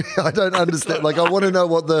story? I don't understand. Like, I want to know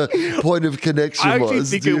what the point of connection was. I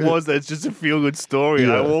actually think it was that it's just a feel-good story. Yeah.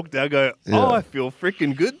 And I walked out going, I feel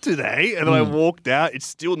freaking good today. And then I walked out. It's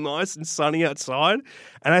still nice and sunny outside.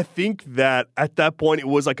 And I think that at that point, it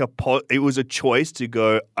was like it was a choice to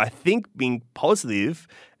go, I think being positive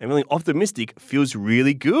and feeling optimistic feels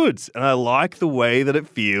really good. And I like the way that it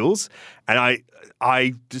feels. And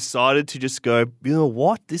I decided to just go, you know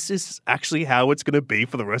what? This is actually how it's going to be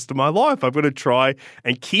for the rest of my life. I'm going to try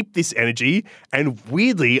and keep this energy. And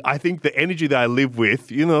weirdly, I think the energy that I live with,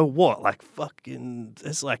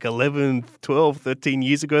 it's like 11, 12, 13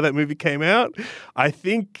 years ago that movie came out. I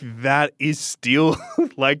think that is still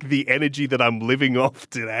like the energy that I'm living off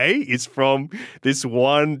today is from this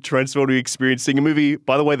one transformative experience seeing a movie,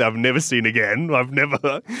 by the way, that I've never seen again. I've never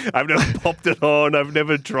popped it on. I've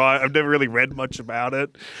never really read much about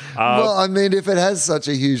it. Well, I mean, if it has such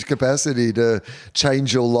a huge capacity to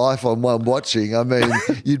change your life on one watching, I mean,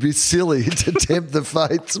 you'd be silly to tempt the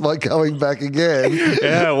fates by going back again.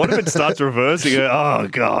 Yeah, what if it starts reversing it? Oh,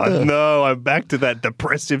 God, no, I'm back to that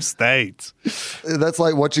depressive state. That's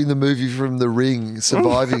like watching the movie from The Ring,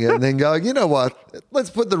 surviving it, and then going, you know what, let's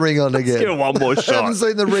put The Ring on again. Let's get one more shot. I haven't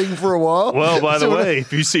seen The Ring for a while. Well, by the way,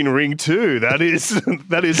 if you've seen Ring 2, that is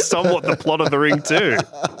somewhat the plot of The Ring 2.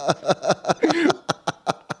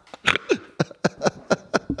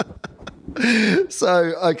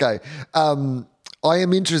 So, okay. I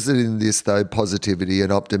am interested in this, though, positivity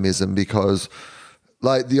and optimism, because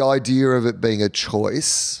like the idea of it being a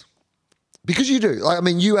choice, because you do. Like, I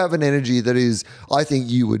mean, you have an energy that is, I think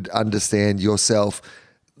you would understand yourself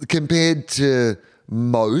compared to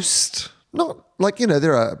most, not like,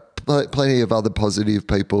 there are plenty of other positive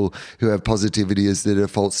people who have positivity as their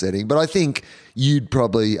default setting. But I think you'd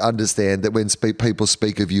probably understand that when people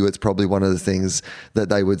speak of you, it's probably one of the things that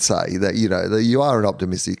they would say, that, that you are an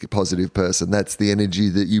optimistic, positive person. That's the energy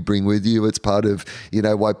that you bring with you. It's part of,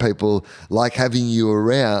 why people like having you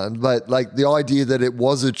around. But like the idea that it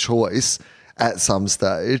was a choice at some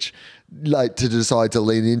stage, like to decide to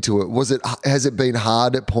lean into it, has it been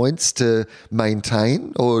hard at points to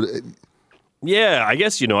maintain, or... Yeah, I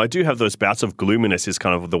guess, I do have those bouts of gloominess is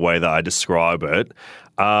kind of the way that I describe it.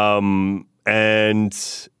 And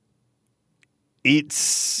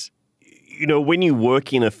it's, when you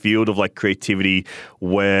work in a field of like creativity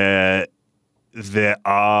where there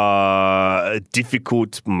are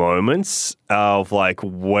difficult moments of like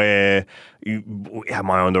am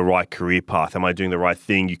I on the right career path? Am I doing the right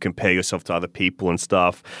thing? You compare yourself to other people and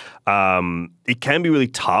stuff. It can be really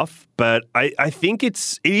tough, but I think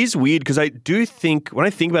it is weird because I do think, when I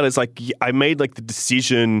think about it, it's like I made like the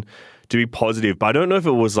decision to be positive, but I don't know if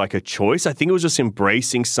it was like a choice. I think it was just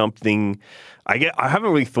embracing something. I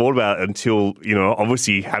haven't really thought about it until,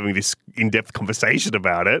 obviously having this in-depth conversation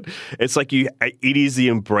about it. It's like it is the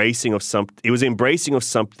embracing of it was embracing of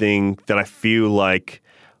something that I feel like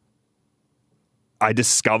I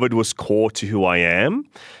discovered was core to who I am.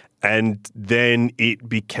 And then it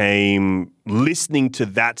became listening to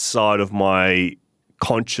that side of my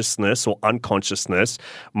consciousness or unconsciousness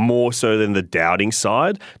more so than the doubting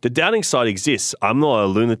side. The doubting side exists. I'm not a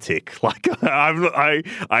lunatic. Like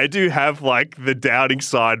I do have like the doubting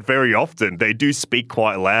side very often. They do speak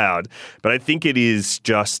quite loud, but I think it is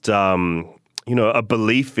just a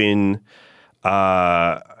belief in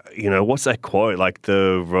what's that quote? Like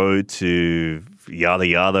the road to yada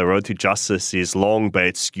yada, road to justice is long, but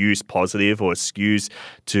it skews positive or it skews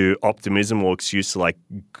to optimism or skews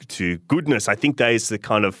to goodness. I think that is the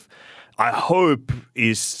kind of, I hope,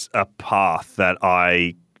 is a path that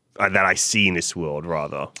I see in this world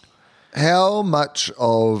rather. How much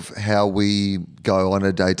of how we go on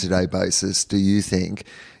a day-to-day basis do you think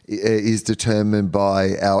is determined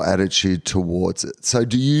by our attitude towards it? So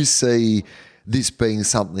do you see this being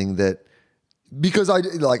something that, because I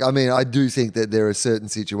do think that there are certain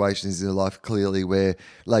situations in your life clearly where,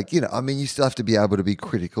 you still have to be able to be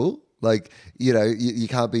critical Like, you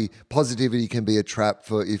can't be, positivity can be a trap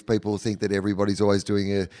for if people think that everybody's always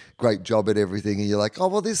doing a great job at everything. And you're like, oh,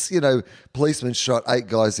 well, this, policeman shot 8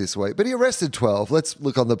 guys this week, but he arrested 12. Let's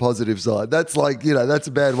look on the positive side. That's like, that's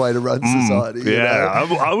a bad way to run society.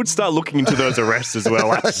 I would start looking into those arrests as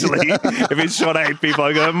well, actually. If he shot 8 people,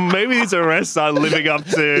 I go, maybe these arrests are living up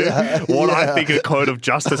to what I think a code of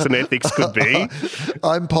justice and ethics could be.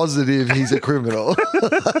 I'm positive he's a criminal.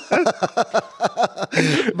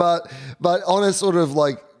 But on a sort of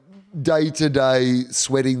like day-to-day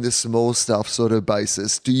sweating the small stuff sort of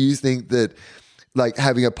basis, do you think that like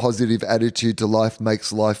having a positive attitude to life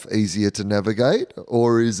makes life easier to navigate?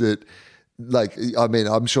 Or is it like, I mean,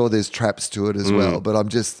 I'm sure there's traps to it as well, but I'm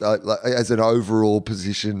just like, as an overall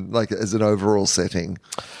position, like as an overall setting.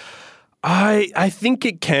 I think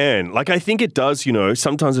it can. Like, I think it does,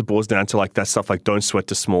 sometimes it boils down to like that stuff, like don't sweat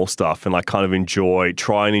the small stuff and like kind of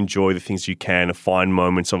try and enjoy the things you can and find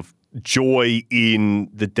moments of joy in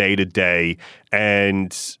the day-to-day.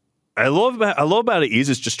 And a lot about it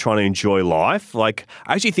is just trying to enjoy life. Like,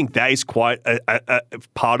 I actually think that is quite a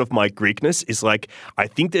part of my Greekness is like, I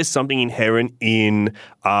think there's something inherent in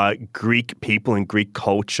Greek people and Greek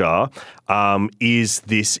culture is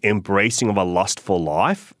this embracing of a lust for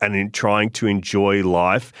life and in trying to enjoy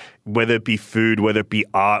life, whether it be food, whether it be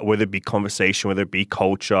art, whether it be conversation, whether it be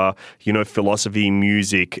culture, philosophy,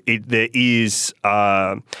 music. There is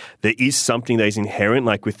something that is inherent,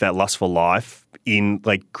 like with that lust for life in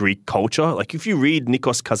like Greek culture. Like if you read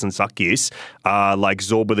Nikos Kazantzakis, like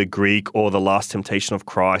Zorba the Greek or The Last Temptation of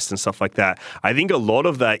Christ and stuff like that, I think a lot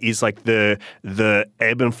of that is like the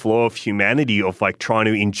ebb and flow of humanity of like trying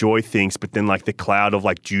to enjoy things, but then like the cloud of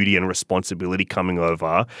like duty and responsibility coming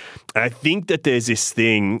over. And I think that there's this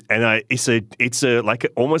thing, and it's a like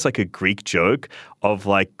almost like a Greek joke of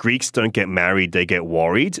like Greeks don't get married, they get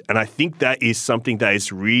worried. And I think that is something that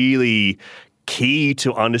is really key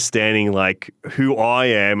to understanding like who I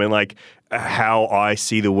am and like how I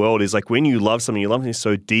see the world is like when you love something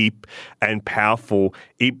so deep and powerful,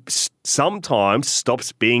 it sometimes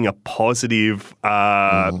stops being a positive,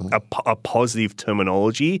 a positive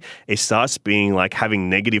terminology. It starts being like having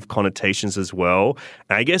negative connotations as well.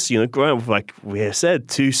 And I guess, growing up with, like we said,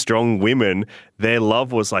 2 strong women, their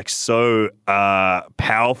love was like so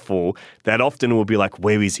powerful that often it will be like,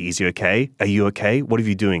 where is he? Is he okay? Are you okay? What are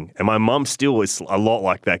you doing? And my mum still is a lot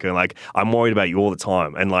like that, going like, I'm worried about you all the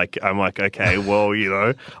time. And like, I'm like, okay, well,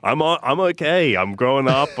 I'm okay. I'm growing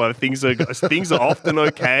up. Things are often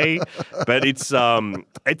okay. But it's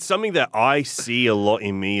something that I see a lot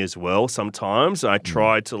in me as well. Sometimes I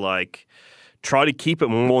try to keep it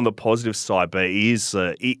more on the positive side, but it is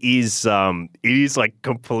like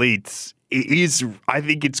complete. It is. I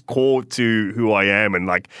think it's core to who I am, and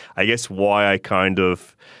like I guess why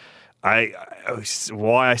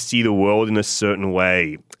why I see the world in a certain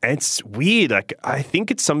way. And it's weird. Like I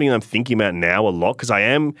think it's something I'm thinking about now a lot because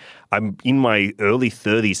I'm in my early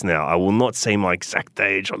 30s now. I will not say my exact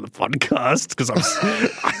age on the podcast because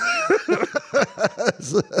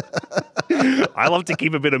I love to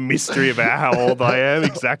keep a bit of mystery about how old I am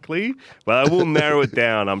exactly, but I will narrow it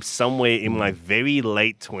down. I'm somewhere in my very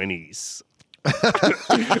late 20s.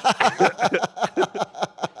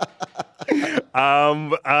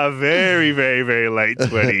 Very, very, very late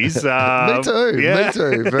 20s. Me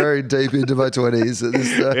too. Very deep into my 20s at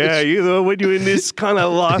this stage. Yeah, when you're in this kind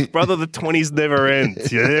of life, brother, the 20s never end.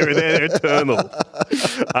 They're eternal.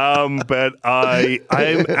 But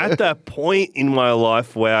I'm at that point in my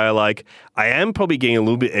life where I am probably getting a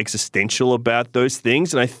little bit existential about those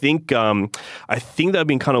things. And I think that I've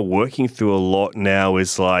been kind of working through a lot now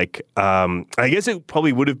is like, I guess it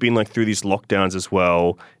probably would have been like through these lockdowns as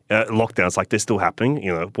well. Lockdowns, like they're still happening,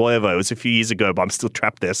 whatever. It was a few years ago, but I'm still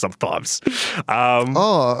trapped there sometimes.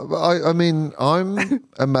 I mean, I'm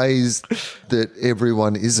amazed that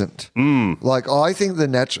everyone isn't. Like, I think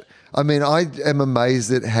I am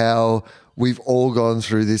amazed at how we've all gone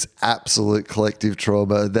through this absolute collective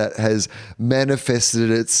trauma that has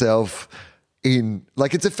manifested itself in,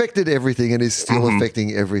 like, it's affected everything and is still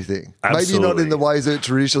affecting everything. Absolutely. Maybe not in the ways it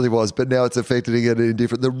traditionally was, but now it's affecting it in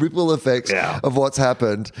different, the ripple effects of what's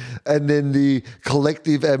happened. And then the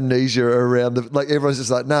collective amnesia around everyone's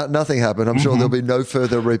just like, nah, nothing happened. I'm sure there'll be no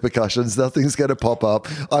further repercussions. Nothing's going to pop up.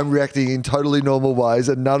 I'm reacting in totally normal ways.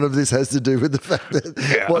 And none of this has to do with the fact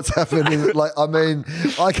that what's happening. Like, I mean,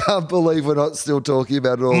 I can't believe we're not still talking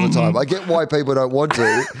about it all the time. I get why people don't want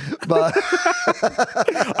to, but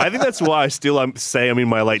I think that's why I'm in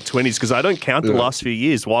my late 20s because I don't count the last few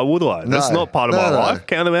years. Why would I? That's not part of my life.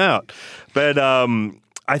 Count them out. But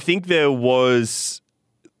I think there was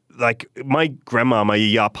like my grandma, my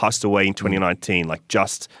yaya passed away in 2019, like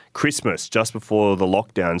just Christmas, just before the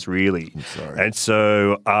lockdowns, really. I'm sorry. And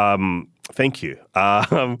so, thank you.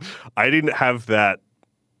 I didn't have that.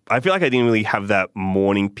 I feel like I didn't really have that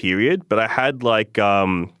mourning period, but I had like,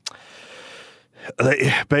 but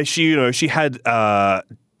she had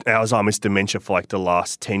Alzheimer's dementia for like the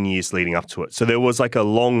last 10 years leading up to it. So there was like a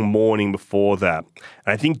long mourning before that.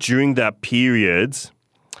 And I think during that period,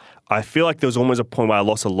 I feel like there was almost a point where I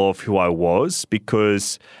lost a lot of who I was,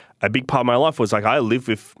 because a big part of my life was like I lived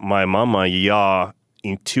with my mum, my yaya,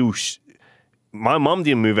 until my mum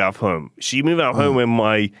didn't move out of home. She moved out of home when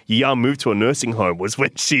my yaya moved to a nursing home, was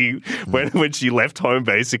when she when she left home,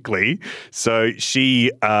 basically. So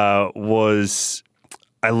she was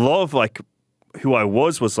a lot of like who I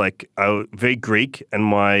was like very Greek,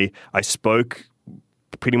 and I spoke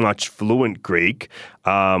pretty much fluent Greek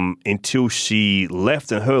until she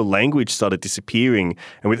left, and her language started disappearing.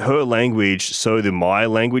 And with her language, so did my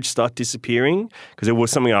language start disappearing, because it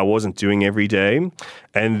was something I wasn't doing every day.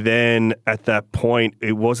 And then at that point,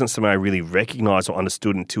 it wasn't something I really recognized or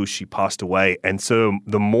understood until she passed away. And so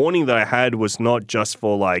the mourning that I had was not just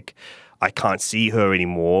for like, I can't see her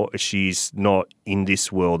anymore, she's not in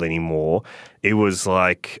this world anymore. It was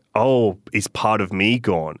like, oh, is part of me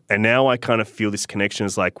gone? And now I kind of feel this connection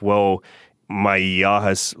is like, well, my yaya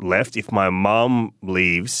has left. If my mum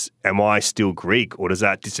leaves, am I still Greek, or does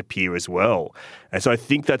that disappear as well? And so I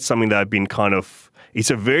think that's something that I've been kind of,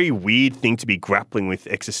 it's a very weird thing to be grappling with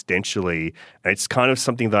existentially. And it's kind of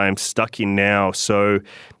something that I'm stuck in now. So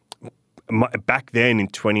back then in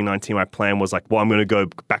 2019, my plan was like, well, I'm going to go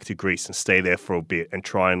back to Greece and stay there for a bit and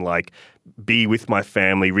try and like be with my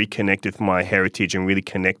family, reconnect with my heritage and really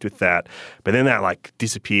connect with that. But then that like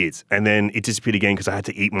disappeared, and then it disappeared again because I had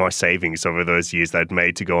to eat my savings over those years that I'd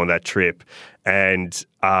made to go on that trip. And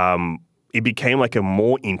it became like a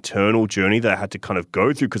more internal journey that I had to kind of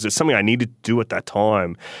go through, because it's something I needed to do at that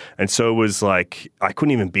time. And so it was like, I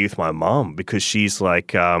couldn't even be with my mom because she's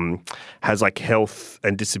like, has like health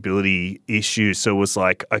and disability issues. So it was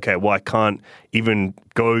like, okay, well, I can't even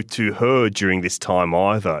go to her during this time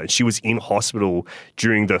either. And she was in hospital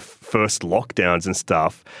during the first lockdowns and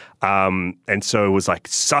stuff. And so it was like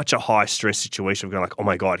such a high stress situation of going like, oh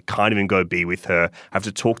my God, I can't even go be with her. I have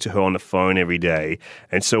to talk to her on the phone every day.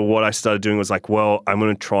 And so what I started doing was like, well, I'm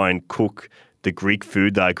going to try and cook the Greek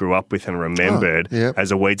food that I grew up with and remembered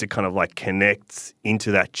as a way to kind of like connect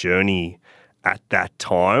into that journey at that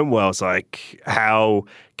time, where I was like, how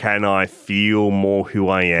can I feel more who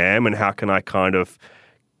I am, and how can I kind of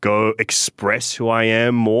go express who I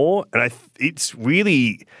am more? And it's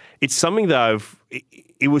something that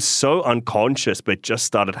it was so unconscious, but it just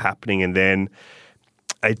started happening. And then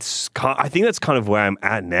I think that's kind of where I'm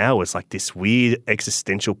at now, is like this weird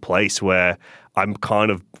existential place where I'm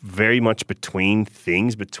kind of very much between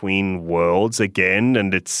things, between worlds again.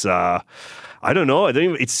 And it's, I don't know.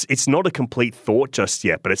 It's not a complete thought just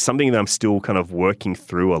yet, but it's something that I'm still kind of working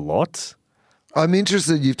through a lot. I'm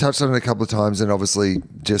interested, you've touched on it a couple of times, and obviously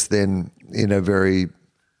just then in a very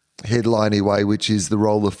headliney way, which is the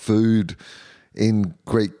role of food in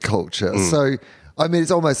Greek culture. So, I mean,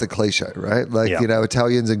 it's almost a cliche, right? Like, you know,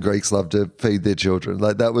 Italians and Greeks love to feed their children.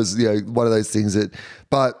 Like that was, you know, one of those things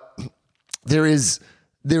but there is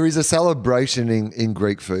a celebration in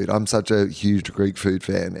Greek food. I'm such a huge Greek food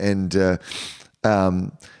fan, and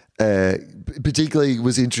particularly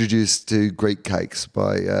was introduced to Greek cakes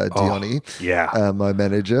by Diony, my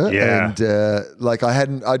manager. And like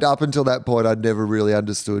I'd up until that point, I'd never really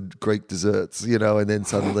understood Greek desserts, you know, and then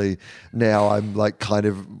suddenly now I'm like kind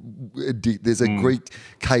of there's a Greek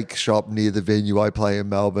cake shop near the venue I play in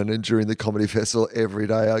Melbourne, and during the comedy festival every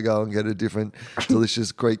day I go and get a different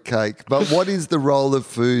delicious Greek cake. But what is the role of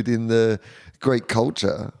food in the Greek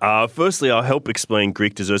culture? Firstly, I'll help explain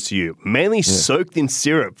Greek desserts to you. Mainly soaked in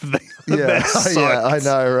syrup. I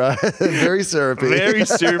know, right? Very syrupy. Very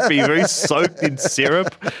syrupy, very soaked in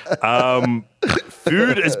syrup.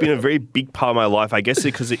 Food has been a very big part of my life, I guess,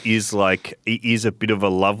 because it is a bit of a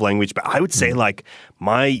love language. But I would say like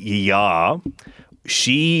my yaya,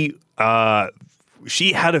 she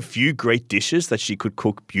had a few great dishes that she could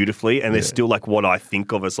cook beautifully, and they're still like what I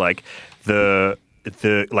think of as like the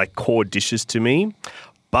like core dishes to me.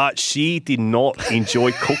 But she did not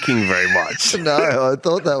enjoy cooking very much. No, I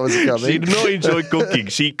thought that was coming. She did not enjoy cooking.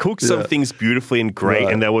 She cooked some things beautifully and great,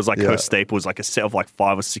 and there was like her staples, like a set of like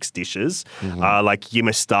 5 or 6 dishes, like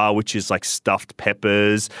yemestar, which is like stuffed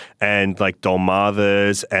peppers, and like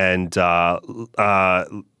dolmathers, and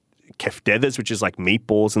keftedes, which is like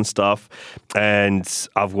meatballs and stuff, and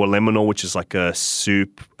avgolemono, which is like a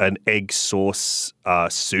soup, an egg sauce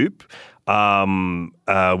soup.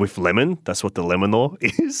 with lemon. That's what the lemon law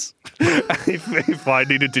is. if I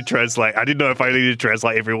needed to translate, I didn't know if I needed to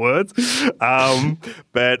translate every word.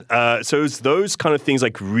 But so it's those kind of things,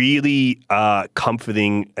 like really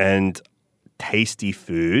comforting and tasty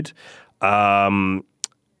food. But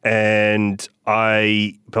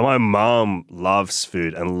my mom loves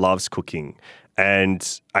food and loves cooking.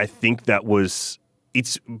 And I think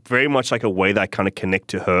it's very much like a way that I kind of connect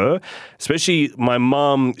to her. Especially my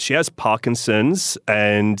mom, she has Parkinson's,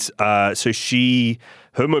 and so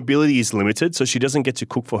her mobility is limited, so she doesn't get to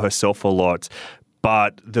cook for herself a lot.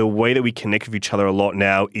 But the way that we connect with each other a lot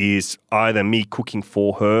now is either me cooking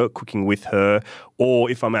for her, cooking with her, or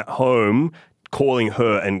if I'm at home, calling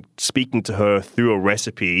her and speaking to her through a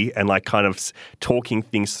recipe and like kind of talking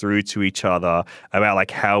things through to each other about like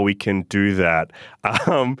how we can do that.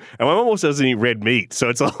 And my mom also doesn't eat red meat. So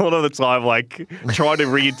it's a lot of the time like trying to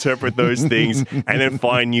reinterpret those things and then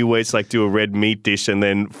find new ways to like do a red meat dish and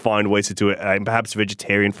then find ways to do it and perhaps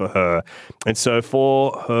vegetarian for her. And so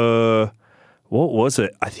for her, what was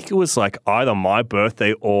it? I think it was like either my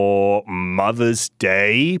birthday or Mother's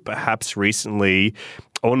Day, perhaps recently.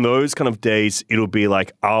 On those kind of days, it'll be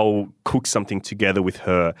like I'll cook something together with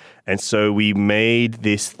her. And so we made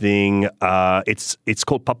this thing, it's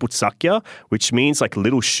called paputsakya, which means like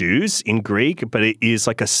little shoes in Greek, but it is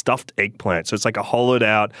like a stuffed eggplant. So it's like a hollowed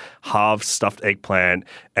out, halved stuffed eggplant.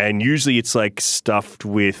 And usually it's like stuffed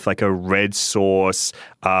with like a red sauce,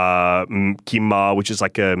 kima, which is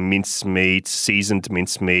like a mincemeat, seasoned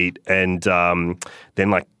mincemeat, and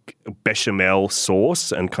then like bechamel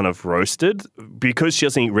sauce and kind of roasted. Because she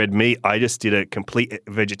doesn't eat red meat, I just did a complete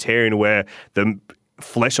vegetarian where the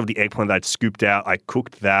flesh of the eggplant that I'd scooped out, I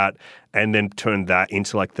cooked that and then turned that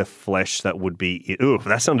into like the flesh that would be, ooh,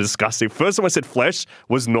 that sounded disgusting. First time I said flesh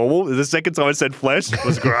was normal. The second time I said flesh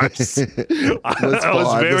was gross. I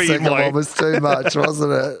was very the second one was too much,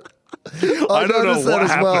 wasn't it? I don't know what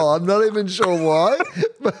happened. Well. I'm not even sure why,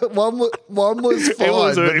 but one was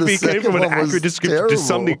fine. It became from an accurate description to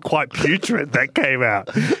something quite putrid that came out.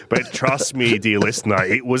 But trust me, dear listener,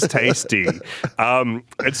 it was tasty. And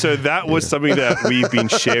so that was something that we've been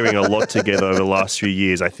sharing a lot together over the last few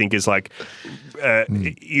years. I think is like,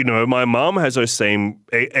 you know, my mom has those same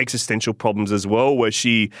existential problems as well, where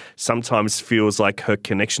she sometimes feels like her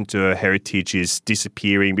connection to her heritage is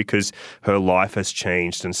disappearing because her life has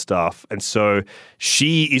changed and stuff. And so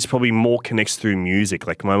she is probably more connects through music.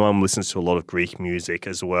 Like my mom listens to a lot of Greek music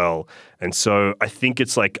as well. And so I think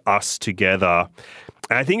it's like us together.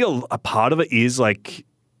 And I think a part of it is like,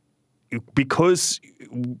 because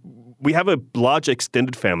we have a large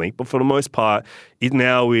extended family, but for the most part,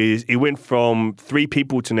 it went from 3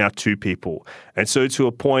 people to now 2 people. And so to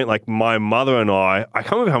a point, like my mother and I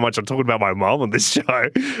can't remember how much I'm talking about my mom on this show,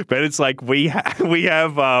 but it's like we have,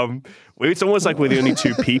 it's almost like we're the only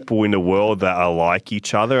 2 people in the world that are like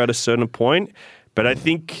each other at a certain point. But I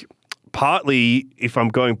think partly, if I'm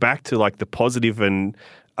going back to like the positive and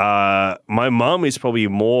my mom is probably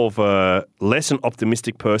more of a less an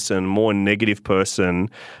optimistic person, more a negative person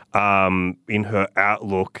in her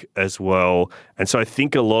outlook as well. And so I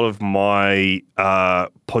think a lot of my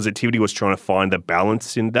positivity was trying to find the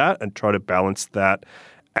balance in that and try to balance that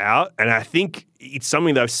out. And I think it's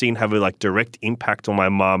something that I've seen have a like direct impact on my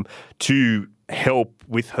mom to help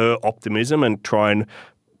with her optimism and try and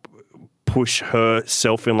push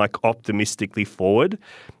herself in like optimistically forward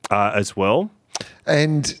as well.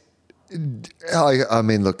 And I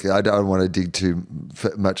mean, look, I don't want to dig too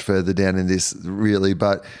much further down in this really,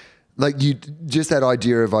 but like just that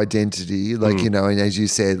idea of identity, like, you know, and as you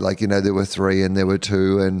said, like, you know, there were 3 and there were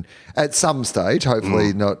 2 and at some stage,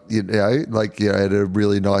 hopefully not, you know, like, you know, at a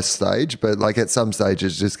really nice stage, but like at some stage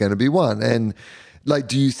it's just going to be 1. And like,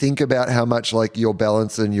 do you think about how much like your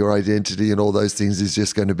balance and your identity and all those things is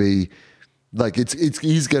just going to be like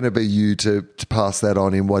it's going to be you to pass that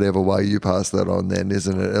on in whatever way you pass that on then,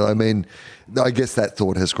 isn't it? I mean, I guess that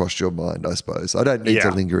thought has crossed your mind, I suppose. I don't need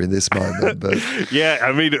to linger in this moment, but... Yeah,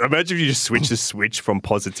 I mean, imagine if you just switch the switch from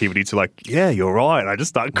positivity to like, yeah, you're right. I just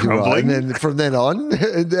start crumbling. Right. And then from then on,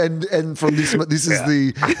 and from this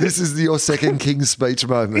is your second King's Speech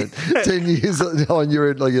moment. 10 years on,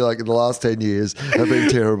 you're like the last 10 years have been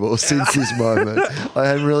terrible since this moment. I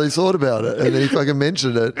hadn't really thought about it. And then he fucking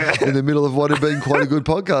mentioned it in the middle of what had been quite a good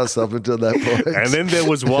podcast up until that point. And then there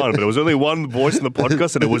was one, but there was only one voice in the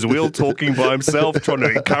podcast, and it was Will talking by himself, trying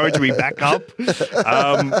to encourage me back up.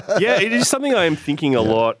 Yeah, it is something I am thinking a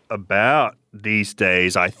lot about these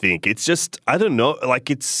days, I think. It's just, I don't know, like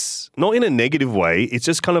it's not in a negative way. It's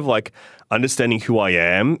just kind of like understanding who I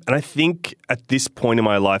am. And I think at this point in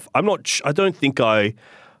my life, I don't think I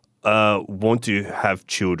want to have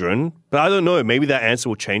children, but I don't know. Maybe that answer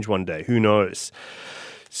will change one day. Who knows?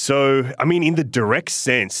 So, I mean, in the direct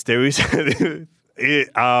sense, there is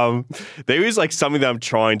there is like something that I'm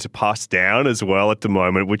trying to pass down as well at the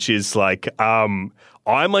moment, which is like I'm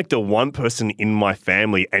like the one person in my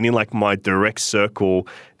family and in like my direct circle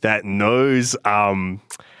that knows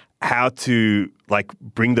how to like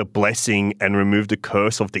bring the blessing and remove the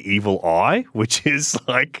curse of the evil eye, which is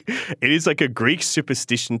like, it is like a Greek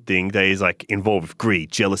superstition thing that is like involved with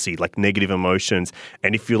greed, jealousy, like negative emotions.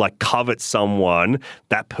 And if you like covet someone,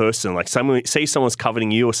 that person, like someone, say someone's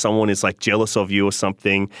coveting you or someone is like jealous of you or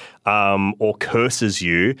something, or curses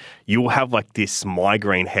you, you will have like this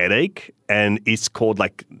migraine headache. And it's called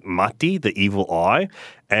like mati, the evil eye.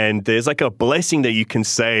 And there's like a blessing that you can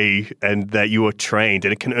say and that you are trained.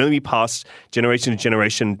 And it can only be passed generation to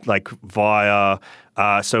generation, like via,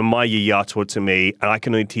 so my yaya taught to me, and I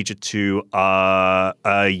can only teach it to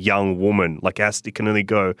a young woman. Like it can only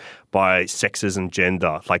go by sexes and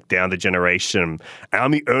gender, like down the generation. And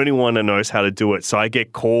I'm the only one that knows how to do it. So I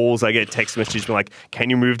get calls, I get text messages being like, can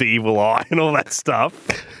you move the evil eye and all that stuff?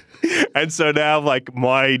 And so now, like,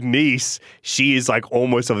 my niece, she is, like,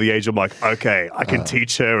 almost of the age of, like, okay, I can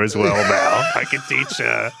teach her as well now. I can teach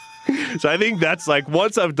her. So I think that's, like,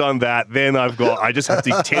 once I've done that, then I just have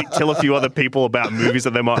to tell a few other people about movies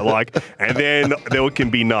that they might like, and then there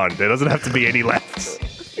can be none. There doesn't have to be any left.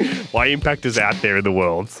 My impact is out there in the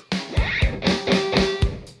world.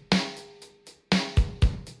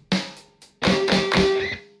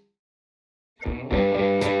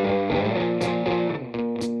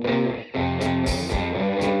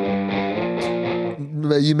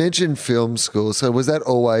 You mentioned film school. So was that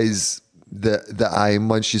always the aim?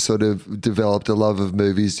 Once you sort of developed a love of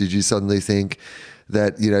movies, did you suddenly think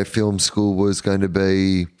that, you know, film school was going to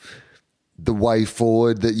be the way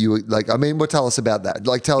forward that you like? I mean, tell us about that.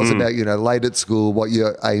 Like, tell us about, you know, late at school, what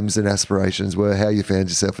your aims and aspirations were, how you found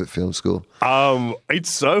yourself at film school.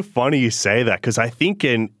 It's so funny you say that, because I think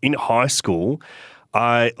in high school,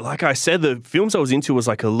 like I said, the films I was into was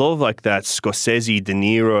like a lot of like that Scorsese, De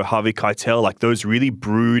Niro, Harvey Keitel, like those really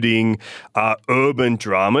brooding urban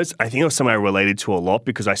dramas. I think it was something I related to a lot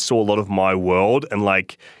because I saw a lot of my world and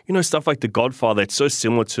like, you know, stuff like The Godfather. It's so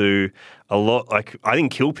similar to a lot, like I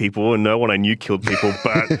didn't kill people and no one I knew killed people,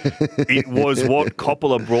 but it was what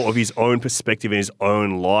Coppola brought of his own perspective and his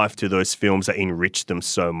own life to those films that enriched them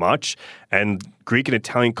so much. And Greek and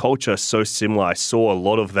Italian culture are so similar. I saw a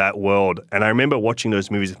lot of that world. And I remember watching those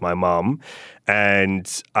movies with my mum, and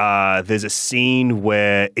there's a scene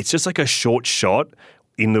where it's just like a short shot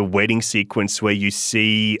in the wedding sequence where you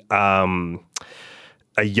see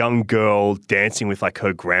a young girl dancing with like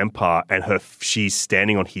her grandpa, and she's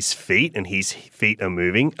standing on his feet and his feet are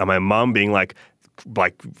moving. And my mum being like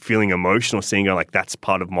feeling emotional, seeing her like, that's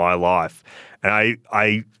part of my life. And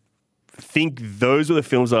I think those were the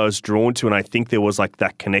films I was drawn to, and I think there was like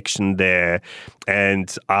that connection there.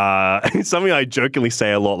 And it's something I jokingly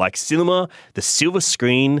say a lot, like cinema, the silver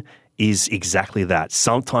screen is exactly that.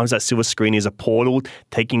 Sometimes that silver screen is a portal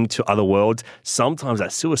taking to other worlds. Sometimes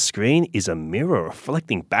that silver screen is a mirror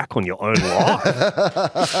reflecting back on your own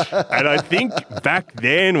life. And I think back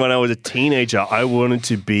then when I was a teenager, I wanted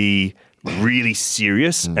to be really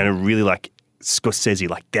serious and really like Scorsese,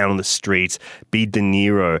 like down on the streets, be De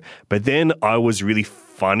Niro. But then I was really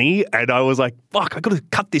funny and I was like, fuck, I gotta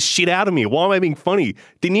cut this shit out of me. Why am I being funny?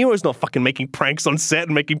 De Niro's not fucking making pranks on set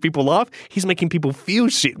and making people laugh. He's making people feel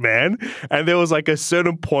shit, man. And there was like a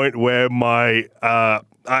certain point where my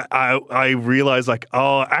I realized like,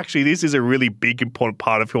 oh, actually this is a really big important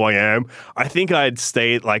part of who I am. I think I'd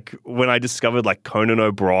stayed like when I discovered like Conan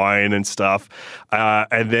O'Brien and stuff,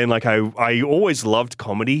 and then like I always loved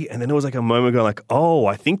comedy, and then there was like a moment ago like, oh,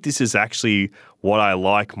 I think this is actually what I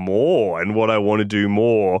like more and what I want to do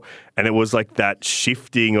more. And it was like that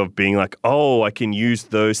shifting of being like, oh, I can use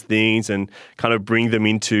those things and kind of bring them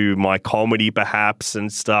into my comedy perhaps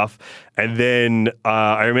and stuff. And then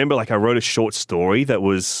I remember like I wrote a short story that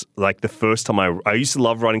was like the first time I used to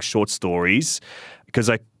love writing short stories because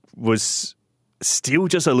I was still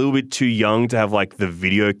just a little bit too young to have like the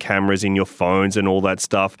video cameras in your phones and all that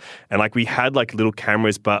stuff. And like we had like little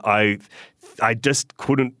cameras, but I just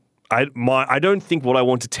couldn't. I don't think what I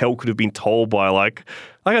want to tell could have been told by like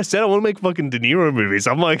I said, I want to make fucking De Niro movies.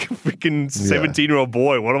 I'm like a freaking 17-year-old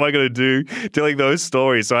boy. What am I going to do telling those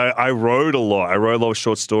stories? So I wrote a lot. I wrote a lot of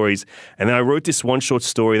short stories. And then I wrote this one short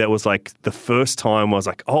story that was like the first time I was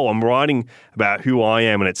like, oh, I'm writing about who I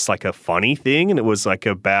am. And it's like a funny thing. And it was like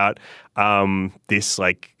about this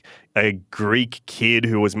like a Greek kid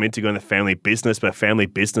who was meant to go in the family business, but family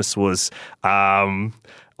business was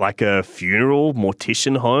like a funeral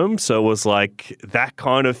mortician home. So it was like that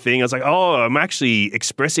kind of thing. I was like, oh, I'm actually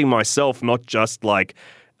expressing myself, not just like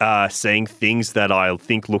saying things that I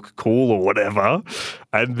think look cool or whatever.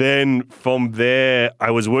 And then from there, I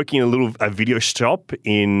was working in a video shop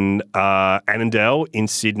in Annandale in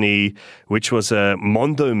Sydney, which was a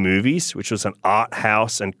Mondo Movies, which was an art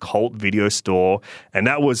house and cult video store. And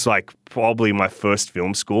that was like probably my first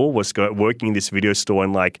film school, was working in this video store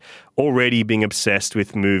and like already being obsessed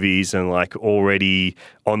with movies and like already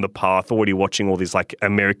on the path, already watching all these like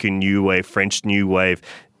American New Wave, French New Wave,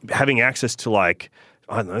 having access to like,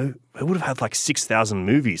 I don't know, it would have had like 6,000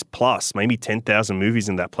 movies plus, maybe 10,000 movies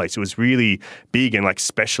in that place. It was really big and like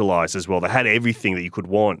specialized as well. They had everything that you could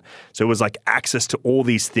want. So it was like access to all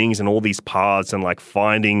these things and all these paths and like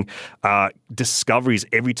finding discoveries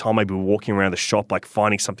every time I'd be walking around the shop, like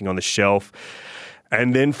finding something on the shelf.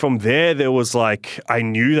 And then from there was like, I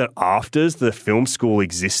knew that afters the film school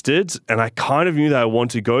existed and I kind of knew that I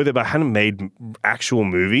wanted to go there, but I hadn't made actual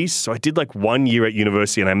movies. So I did like 1 year at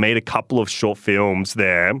university and I made a couple of short films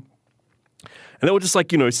there. And they were just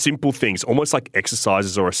like, you know, simple things, almost like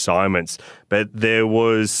exercises or assignments. But there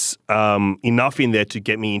was enough in there to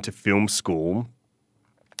get me into film school.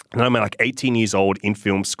 And I'm like 18 years old in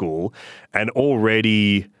film school and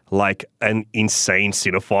already like an insane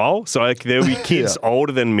cinephile. So like there would be kids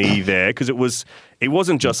older than me there because it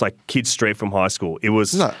wasn't just like kids straight from high school. It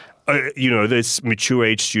was, you know, there's mature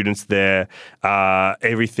age students there,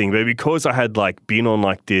 everything. But because I had like been on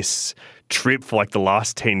like this trip for like the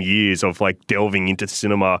last 10 years of like delving into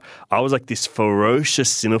cinema, I was like this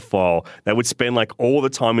ferocious cinephile that would spend like all the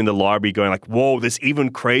time in the library going like, whoa, there's even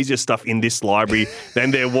crazier stuff in this library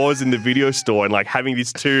than there was in the video store, and like having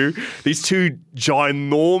these two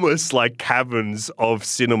ginormous like caverns of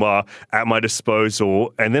cinema at my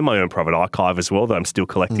disposal, and then my own private archive as well that I'm still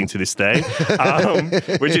collecting to this day,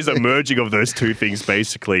 which is a merging of those two things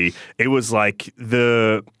basically. It was like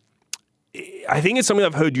I think it's something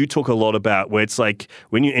I've heard you talk a lot about, where it's like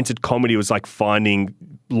when you entered comedy, it was like finding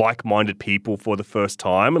like-minded people for the first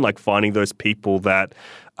time and like finding those people that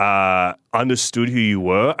understood who you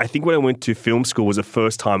were. I think when I went to film school was the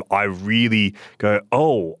first time I really go,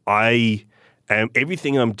 oh,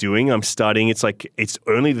 everything I'm doing, I'm studying. It's like, it's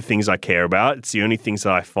only the things I care about. It's the only things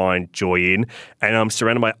that I find joy in. And I'm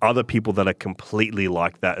surrounded by other people that are completely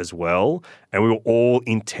like that as well. And we were all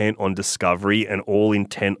intent on discovery and all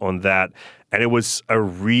intent on that. And it was a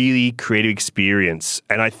really creative experience.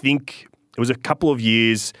 And I think it was a couple of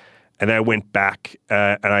years. And then I went back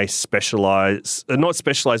and I not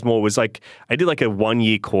specialized more. It was like, I did like a 1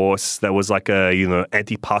 year course that was like a, you know,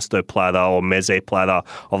 antipasto platter or meze platter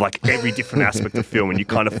of like every different aspect of film. And you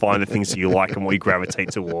kind of find the things that you like and what you gravitate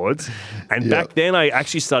towards. And back then I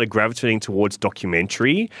actually started gravitating towards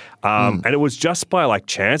documentary. And it was just by like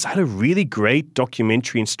chance. I had a really great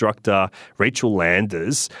documentary instructor, Rachel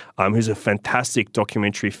Landers, who's a fantastic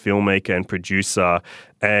documentary filmmaker and producer.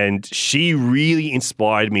 And she really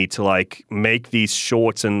inspired me to like make these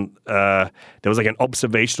shorts. And there was like an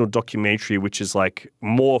observational documentary, which is like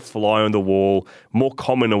more fly on the wall, more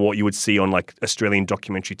common than what you would see on like Australian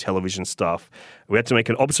documentary television stuff. We had to make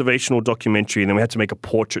an observational documentary, and then we had to make a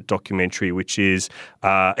portrait documentary, which is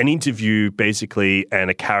an interview basically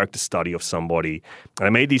and a character study of somebody. And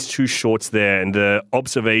I made these two shorts there, and the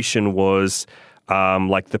observation was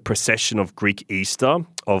like the procession of Greek Easter,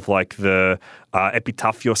 of like the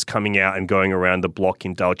Epitaphios coming out and going around the block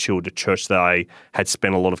in Dalchill, the church that I had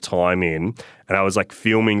spent a lot of time in. And I was like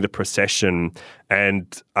filming the procession. And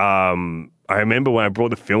I remember when I brought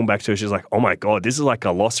the film back to her, she was like, oh my God, this is like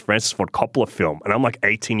a lost Francis Ford Coppola film. And I'm like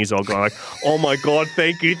 18 years old going like, oh my God,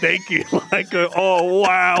 thank you. Like, oh,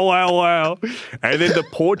 wow. And then the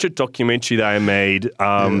portrait documentary that I made,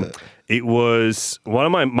 it was one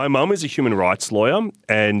of my mum is a human rights lawyer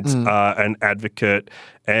and an advocate,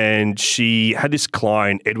 and she had this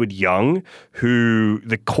client, Edward Young, who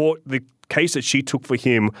the case that she took for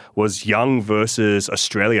him was Young versus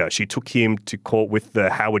Australia. She took him to court with the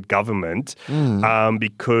Howard government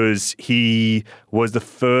because he was the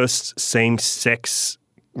first same-sex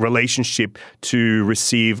relationship to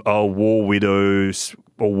receive a war widower's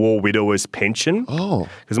pension. Oh.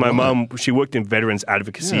 Because my mum, she worked in veterans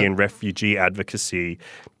advocacy and refugee advocacy.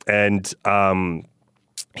 And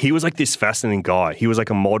he was like this fascinating guy. He was like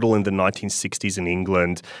a model in the 1960s in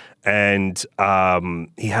England. and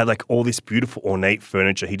he had like all this beautiful ornate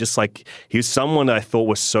furniture. He was someone that I thought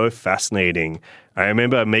was so fascinating. I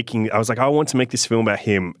remember I was like, I want to make this film about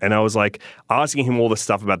him. And I was like asking him all the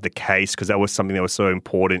stuff about the case because that was something that was so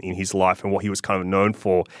important in his life and what he was kind of known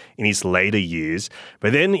for in his later years.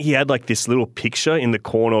 But then he had like this little picture in the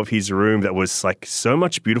corner of his room that was like so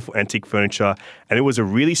much beautiful antique furniture. And it was a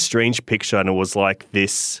really strange picture. And it was like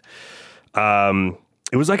this,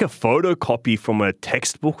 it was like a photocopy from a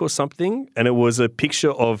textbook or something. And it was a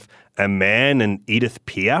picture of a man and Edith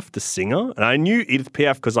Piaf, the singer. And I knew Edith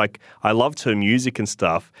Piaf because like I loved her music and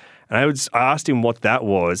stuff. And I asked him what that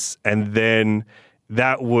was. And then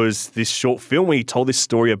that was this short film where he told this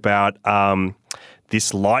story about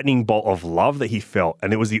this lightning bolt of love that he felt.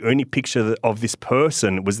 And it was the only picture of this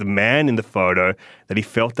person. It was the man in the photo that he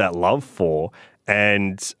felt that love for.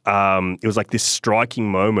 And it was like this striking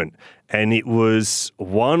moment. And it was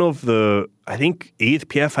one of I think Edith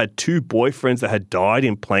Piaf had 2 boyfriends that had died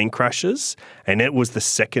in plane crashes. And it was the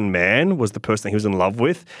second man, was the person that he was in love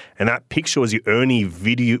with. And that picture was the only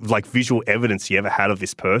visual evidence he ever had of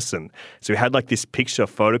this person. So he had like this picture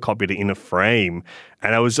photocopied in a frame.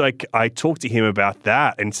 And I was like, I talked to him about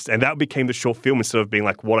that. And that became the short film instead of being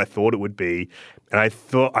like what I thought it would be. And I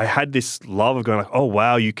thought I had this love of going like, oh,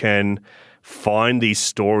 wow, you can find these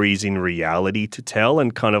stories in reality to tell,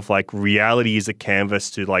 and kind of like reality is a canvas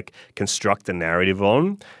to like construct a narrative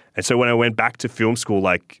on. And so when I went back to film school,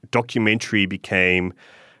 like documentary and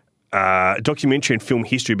film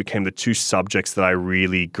history became the 2 subjects that I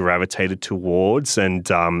really gravitated towards and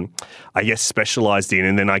I guess specialized in.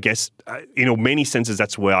 And then I guess in many senses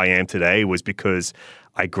that's where I am today, was because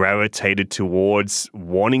I gravitated towards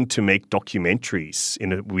wanting to make documentaries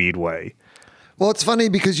in a weird way. Well, it's funny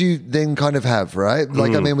because you then kind of have, right?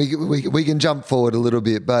 Like, I mean, we can jump forward a little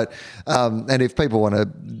bit, but and if people want to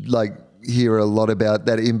like hear a lot about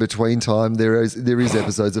that in between time, there is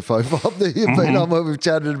episodes of Fofop that you've been on where we've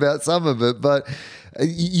chatted about some of it. But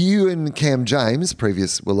you and Cam James,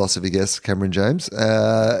 previous WILOSOPHY guest Cameron James,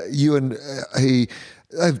 you and he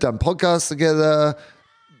have done podcasts together.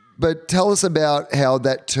 But tell us about how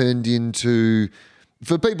that turned into.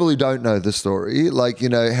 For people who don't know the story, like, you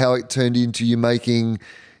know, how it turned into you making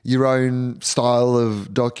your own style of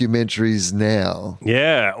documentaries now.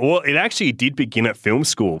 Yeah, well, it actually did begin at film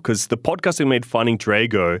school because the podcast I made, Finding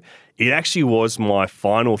Drago, it actually was my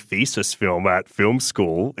final thesis film at film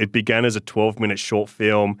school. It began as a 12-minute short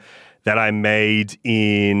film that I made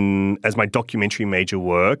as my documentary major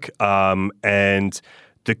work, and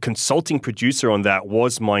the consulting producer on that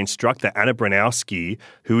was my instructor, Anna Branowski,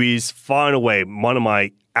 who is far and away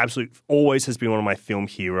always has been one of my film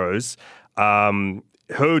heroes.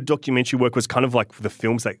 Her documentary work was kind of like the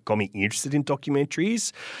films that got me interested in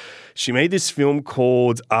documentaries. She made this film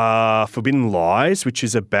called Forbidden Lies, which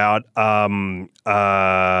is about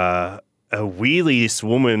this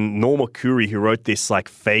woman, Norma Curry, who wrote this like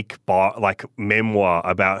fake memoir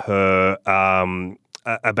about her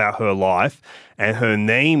life, and her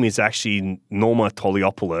name is actually Norma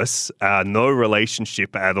Toliopoulos, no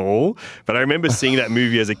relationship at all. But I remember seeing that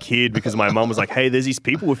movie as a kid because my mum was like, hey, there's these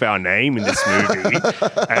people with our name in this movie.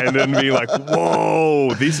 And then being like,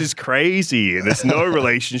 whoa, this is crazy. There's no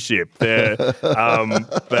relationship there. And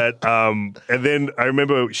then I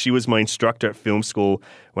remember she was my instructor at film school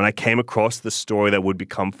when I came across the story that would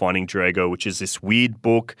become Finding Drago, which is this weird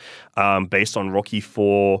book based on Rocky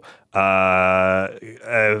IV. The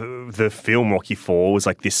film Rocky IV was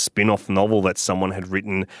like this spin-off novel that someone had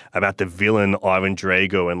written about the villain Ivan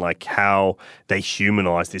Drago and like how they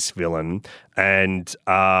humanized this villain. And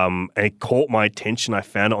it caught my attention. I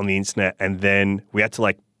found it on the internet, and then we had to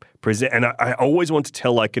like present. And I always want to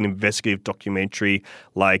tell like an investigative documentary,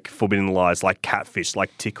 like Forbidden Lies, like Catfish,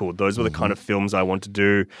 like Tickled. Those were the kind of films I want to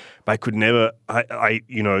do, but I could never.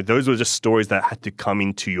 Those were just stories that had to come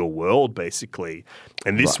into your world, basically.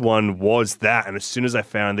 And this one was that. And as soon as I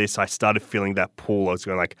found this, I started feeling that pull. I was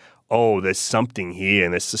going like, oh, there's something here,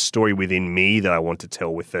 and there's a story within me that I want to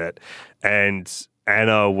tell with it. And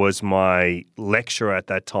Anna was my lecturer at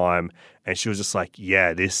that time, and she was just like,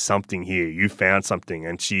 yeah, there's something here. You found something.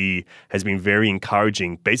 And she has been very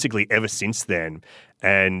encouraging basically ever since then.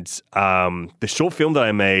 And the short film that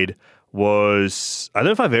I made was, I don't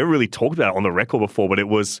know if I've ever really talked about it on the record before, but it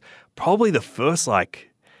was probably the first,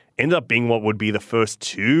 ended up being what would be the first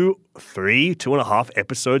 2.5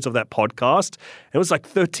 episodes of that podcast. It was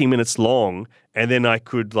 13 minutes long. And then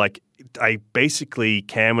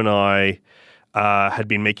Cam and I had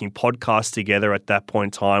been making podcasts together at that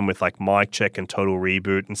point in time with Mic Check and Total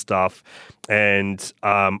Reboot and stuff. And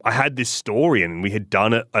I had this story, and we had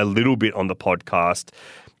done it a little bit on the podcast.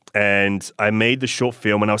 and I made the short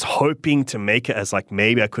film, and I was hoping to make it as like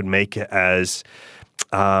maybe I could make it as.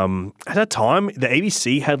 At that time, the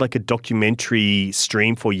ABC had like a documentary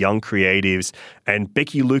stream for young creatives, and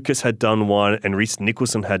Becky Lucas had done one and Reese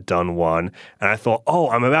Nicholson had done one. And I thought,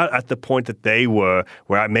 I'm about at the point that they were,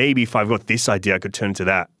 where maybe if I've got this idea, I could turn to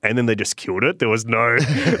that. And then they just killed it. There's no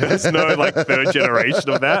like third generation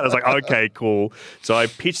of that. I was like, okay, cool. So I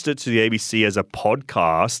pitched it to the ABC as a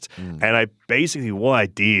podcast, and I basically, what I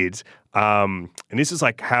did, and this is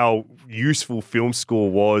like how useful film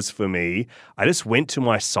school was for me. I just went to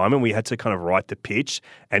my assignment. We had to kind of write the pitch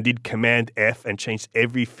and did Command F and changed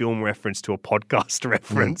every film reference to a podcast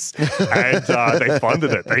reference. And they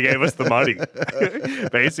funded it. They gave us the money,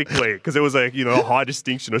 basically, because it was a high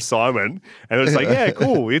distinction assignment. And it was like, yeah,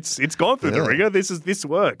 cool. It's gone through the ringer. This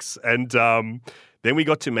works. And then we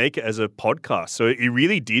got to make it as a podcast. So it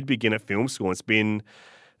really did begin at film school. It's been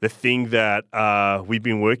the thing that we've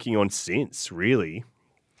been working on since, really.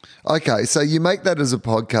 Okay, so you make that as a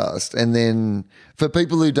podcast, and then for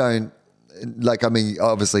people who don't,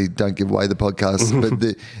 obviously don't give away the podcast, but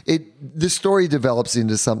the story develops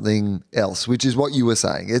into something else, which is what you were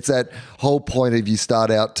saying. It's that whole point of you start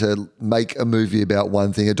out to make a movie about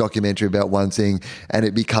one thing, a documentary about one thing, and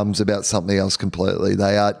it becomes about something else completely.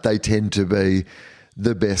 They tend to be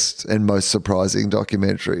the best and most surprising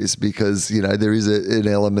documentaries because, there is an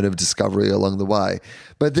element of discovery along the way.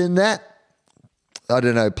 But then that,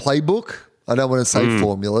 playbook, I don't want to say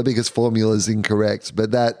formula because formula is incorrect,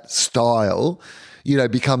 but that style,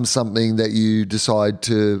 becomes something that you decide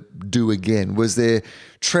to do again. Was there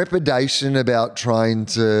trepidation about trying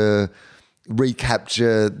to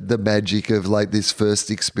recapture the magic of like this first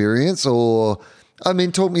experience, or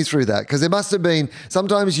talk me through that, because there must have been,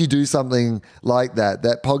 sometimes you do something like that.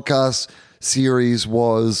 That podcast series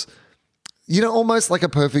was, almost like a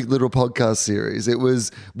perfect little podcast series. It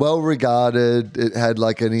was well regarded. It had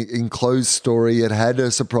like an enclosed story. It had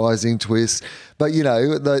a surprising twist. But,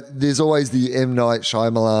 there's always the M. Night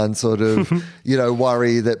Shyamalan sort of,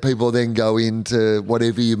 worry that people then go into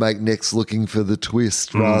whatever you make next looking for the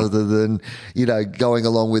twist rather than, going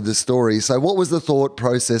along with the story. So what was the thought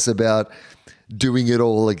process about doing it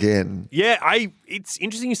all again? Yeah, it's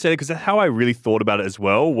interesting you said it because that's how I really thought about it as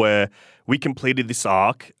well, where we completed this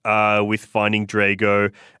arc with Finding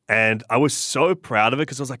Drago, and I was so proud of it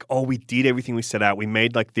because I was like, we did everything we set out. We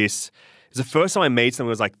made like this. It's the first time I made something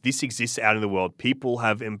that was like, this exists out in the world. People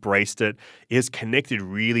have embraced it. It has connected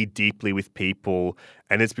really deeply with people.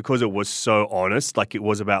 And it's because it was so honest. Like it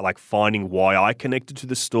was about like finding why I connected to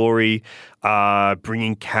the story,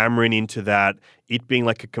 bringing Cameron into that, it being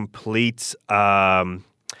like a complete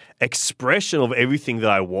expression of everything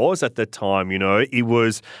that I was at the time. It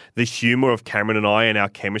was the humor of Cameron and I and our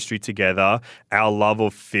chemistry together, our love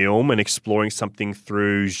of film and exploring something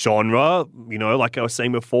through genre. Like I was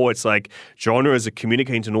saying before, it's like genre is a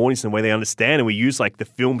communicating to an audience in a way they understand. And we use like the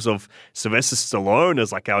films of Sylvester Stallone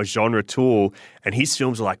as like our genre tool. And his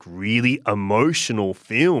films are like really emotional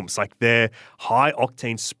films. Like they're high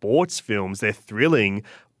octane sports films. They're thrilling,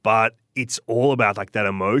 but it's all about like that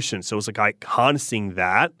emotion. So it's like harnessing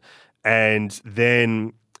that, and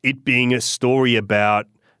then it being a story about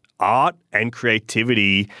art and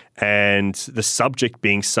creativity, and the subject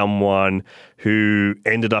being someone who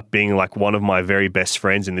ended up being like one of my very best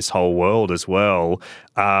friends in this whole world as well.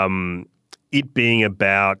 It being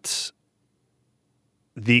about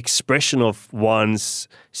the expression of one's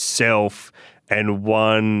self and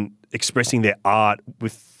one expressing their art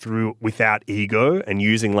without ego, and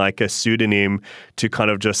using like a pseudonym to kind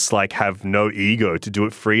of just like have no ego, to do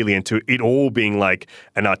it freely, and to it all being like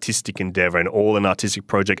an artistic endeavor and all an artistic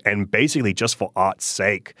project, and basically just for art's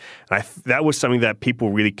sake. And that was something that people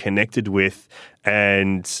really connected with.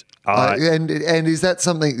 And is that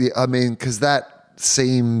something? Because that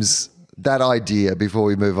seems, that idea, before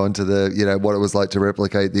we move on to the what it was like to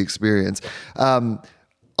replicate the experience.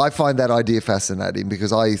 I find that idea fascinating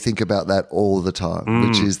because I think about that all the time,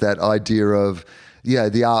 which is that idea of,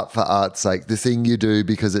 the art for art's sake, the thing you do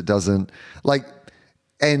because it doesn't,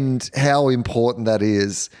 and how important that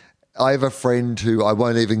is. I have a friend who, I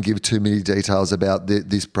won't even give too many details about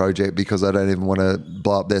this project because I don't even want to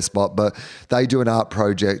blow up their spot, but they do an art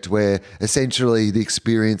project where essentially the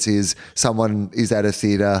experience is someone is at a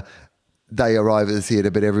theatre, they arrive at the theatre,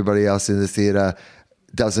 but everybody else in the theatre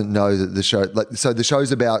doesn't know that the show, like, so the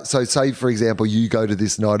show's about, so say for example, you go to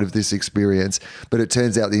this night of this experience, but it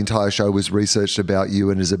turns out the entire show was researched about you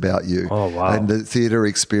and is about you. Oh, wow. And the theatre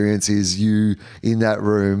experience is you in that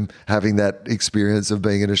room having that experience of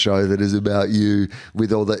being in a show that is about you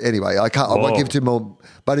with all the, anyway, I won't give too more,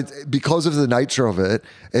 but it's because of the nature of it,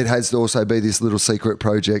 it has to also be this little secret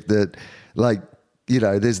project that, like, you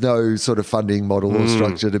know, there's no sort of funding model or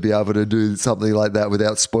structure to be able to do something like that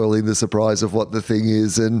without spoiling the surprise of what the thing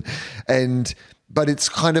is. But it's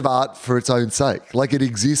kind of art for its own sake. Like, it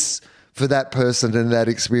exists for that person and that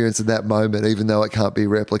experience in that moment, even though it can't be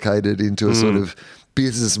replicated into a sort of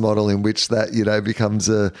business model in which that, you know, becomes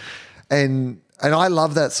and I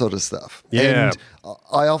love that sort of stuff. Yeah. And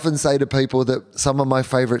I often say to people that some of my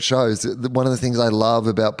favorite shows, one of the things I love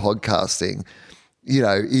about podcasting, you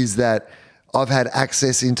know, is that I've had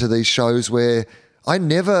access into these shows where I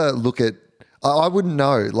never look at, I wouldn't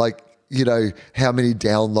know, like, you know, how many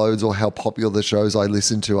downloads or how popular the shows I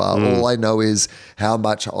listen to are. All I know is how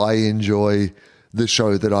much I enjoy the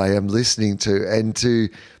show that I am listening to, and to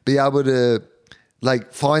be able to,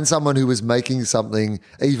 like, find someone who was making something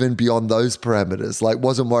even beyond those parameters, like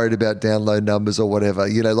wasn't worried about download numbers or whatever,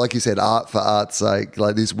 you know, like you said, art for art's sake,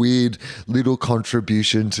 like this weird little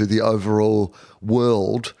contribution to the overall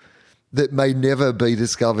world that may never be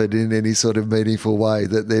discovered in any sort of meaningful way,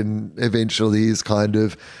 that then eventually is kind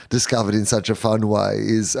of discovered in such a fun way.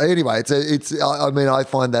 Is anyway, I mean, I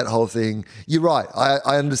find that whole thing, you're right.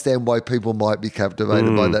 I understand why people might be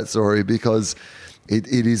captivated by that story, because it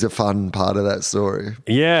is a fun part of that story.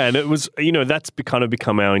 Yeah, and it was, you know, that's kind of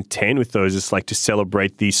become our intent with those, is like to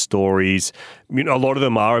celebrate these stories. You know, a lot of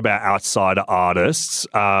them are about outsider artists.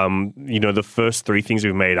 You know, the first three things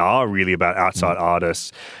we've made are really about outside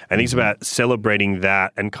artists. And it's about celebrating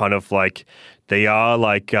that, and kind of like, they are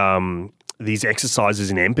like these exercises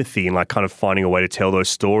in empathy and like kind of finding a way to tell those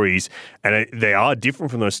stories. And they are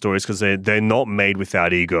different from those stories because they're not made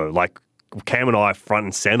without ego. Like, Cam and I front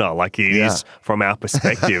and center, like it is from our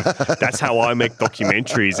perspective. That's how I make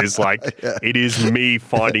documentaries, is like it is me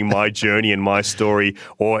finding my journey and my story,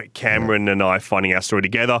 or Cameron and I finding our story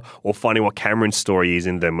together, or finding what Cameron's story is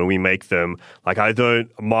in them when we make them. Like, I don't,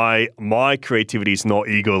 my creativity is not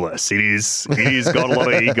egoless. It is got a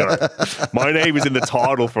lot of ego. My name is in the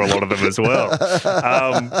title for a lot of them as well.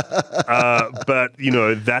 But you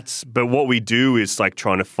know, but what we do is like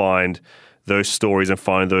trying to find those stories and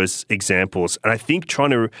find those examples. And I think trying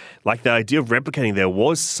to, like, the idea of replicating, there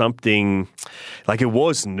was something, like, it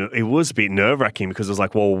was a bit nerve-wracking, because it was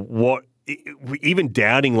like, well, even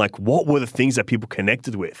doubting, like, what were the things that people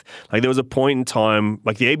connected with? Like, there was a point in time,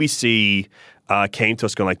 like, the ABC came to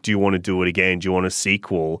us going, like, do you want to do it again? Do you want a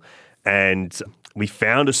sequel? And we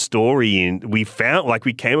found a story, we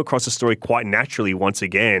came across a story quite naturally once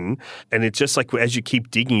again. And it's just like, as you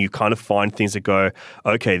keep digging, you kind of find things that go,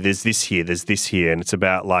 okay, there's this here. And it's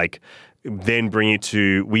about like, then bring it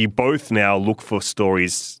to, we both now look for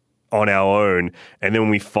stories on our own. And then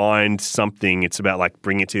when we find something, it's about like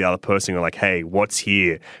bringing it to the other person. We're like, hey, what's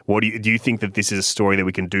here? What do you think that this is a story that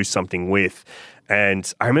we can do something with?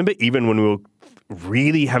 And I remember even when we were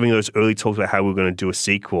really having those early talks about how we were going to do a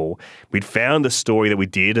sequel, we'd found a story that we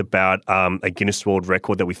did about a Guinness World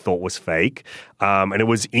Record that we thought was fake. And it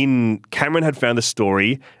was Cameron had found the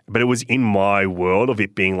story, but it was in my world of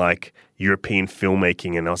it being like European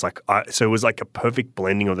filmmaking. And I was like, so it was like a perfect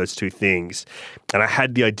blending of those two things. And I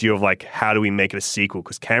had the idea of like, how do we make it a sequel?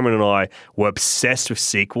 Because Cameron and I were obsessed with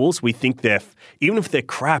sequels. We think even if they're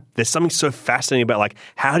crap, there's something so fascinating about like,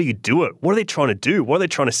 how do you do it? What are they trying to do? What are they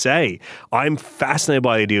trying to say? I'm fascinated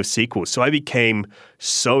by the idea of sequels. So I became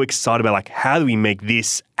so excited about like, how do we make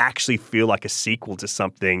this actually feel like a sequel to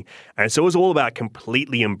something? And so it was all about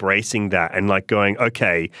completely embracing that and like going,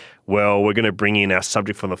 okay, well, we're going to bring in our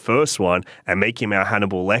subject from the first one and make him our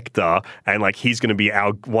Hannibal Lecter. And like, he's going to be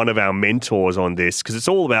one of our mentors on this. Cause it's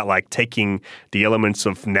all about like taking the elements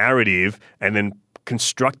of narrative and then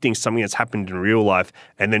constructing something that's happened in real life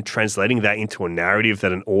and then translating that into a narrative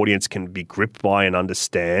that an audience can be gripped by and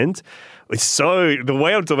understand. The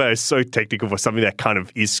way I'm talking about it is so technical for something that kind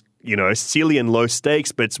of is, you know, silly and low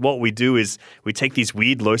stakes, but it's what we do is we take these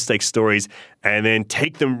weird low stakes stories and then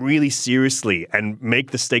take them really seriously and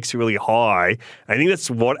make the stakes really high. I think that's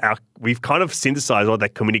what we've kind of synthesized what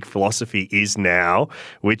that comedic philosophy is now,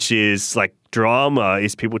 which is like drama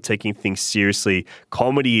is people taking things seriously.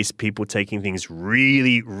 Comedy is people taking things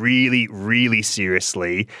really, really, really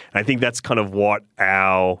seriously. And I think that's kind of what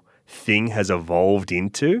our thing has evolved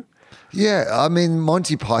into. Yeah, I mean,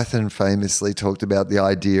 Monty Python famously talked about the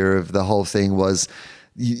idea of the whole thing was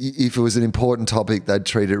if it was an important topic, they'd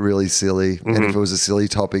treat it really silly. And if it was a silly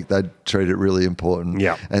topic, they'd treat it really important.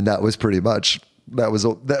 Yeah. And that was pretty much, that was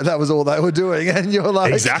all they were doing. And you're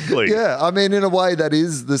like, exactly. Yeah. I mean, in a way, that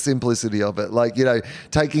is the simplicity of it. Like,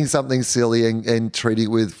 taking something silly and treating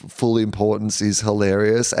it with full importance is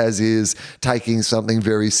hilarious, as is taking something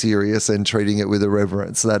very serious and treating it with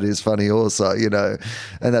irreverence. That is funny also,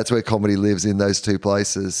 and that's where comedy lives, in those two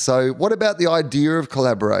places. So what about the idea of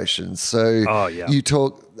collaboration? So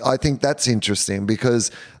I think that's interesting,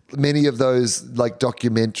 because many of those like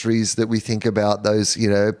documentaries that we think about, those,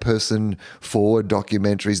 person forward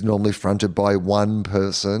documentaries normally fronted by one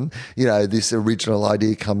person, this original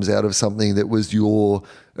idea comes out of something that was your,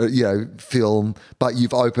 film, but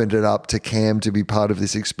you've opened it up to Cam to be part of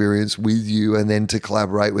this experience with you, and then to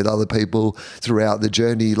collaborate with other people throughout the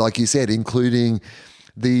journey, like you said, including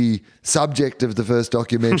the subject of the first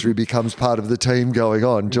documentary becomes part of the team going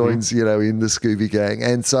on, joins, in the Scooby Gang.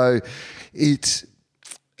 And so it,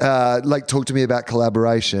 talk to me about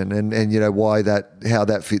collaboration and how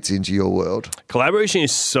that fits into your world. Collaboration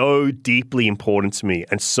is so deeply important to me,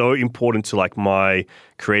 and so important to like my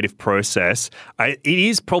creative process. It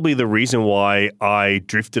is probably the reason why I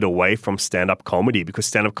drifted away from stand-up comedy, because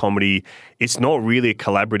stand-up comedy, it's not really a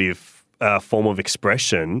collaborative form of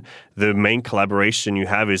expression. The main collaboration you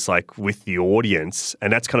have is like with the audience,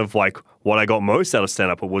 and that's kind of like what I got most out of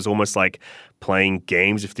stand-up. It was almost like playing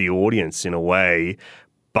games with the audience in a way.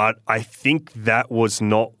 But I think that was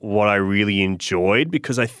not what I really enjoyed,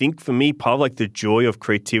 because I think for me, part of like the joy of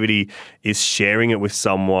creativity is sharing it with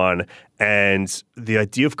someone. And the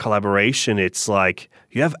idea of collaboration, it's like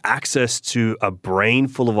you have access to a brain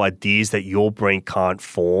full of ideas that your brain can't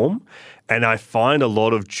form. And I find a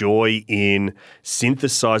lot of joy in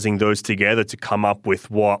synthesizing those together to come up with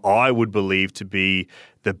what I would believe to be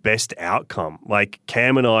the best outcome. Like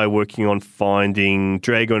Cam and I working on Finding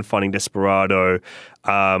Drago and Finding Desperado,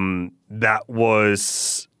 that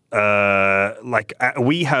was we're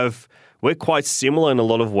quite similar in a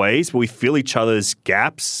lot of ways, but we fill each other's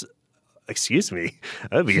gaps. Excuse me,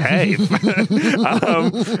 behave. But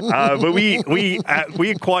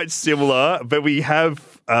we're quite similar, but we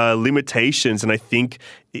have limitations, and I think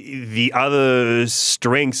the other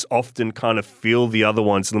strengths often kind of fill the other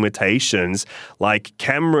one's limitations. Like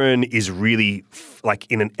Cameron is really like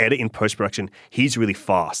in an edit in post-production, he's really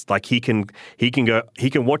fast. Like he can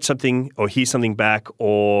watch something or hear something back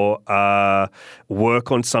or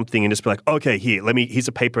work on something and just be like, okay, here's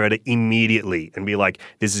a paper edit immediately, and be like,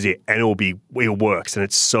 this is it, and it works, and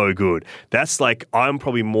it's so good. That's like, I'm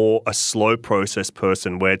probably more a slow process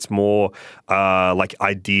person, where it's more like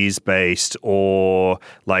ideas based, or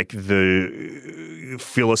like the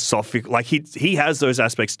philosophic, like he has those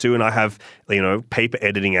aspects too, and I have, paper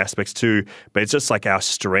editing aspects too, but it's just like our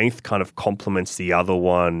strength kind of complements the other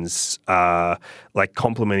ones, like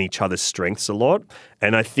complement each other's strengths a lot.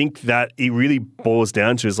 And I think that it really boils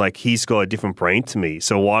down to is like, he's got a different brain to me,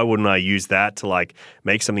 so why wouldn't I use that to like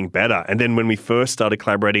make something better? And then when we first started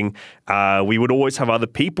collaborating, we would always have other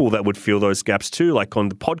people that would fill those gaps too. Like on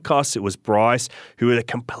the podcast, it was Bryce, who had a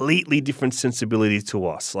completely different sensibility to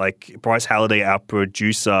us. Like Bryce Halliday, our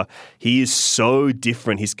producer, he is so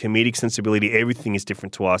different. His comedic sensibility, everything is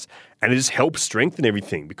different to us. And it just helps strengthen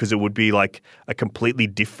everything, because it would be like a completely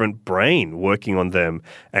different brain working on them.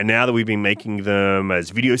 And now that we've been making them as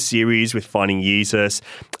video series with Finding Jesus,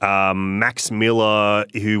 Max Miller,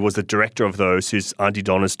 who was the director of those, who's Auntie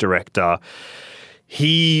Donna's director,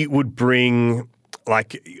 he would bring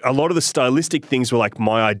like a lot of the stylistic things were like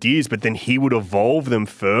my ideas, but then he would evolve them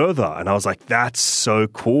further. And I was like, that's so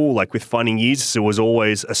cool. Like with Finding Jesus, it was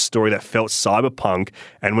always a story that felt cyberpunk.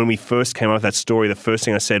 And when we first came up with that story, the first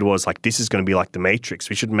thing I said was like, this is going to be like The Matrix.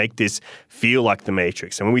 We should make this feel like The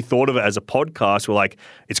Matrix. And when we thought of it as a podcast, we're like,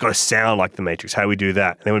 it's got to sound like The Matrix. How do we do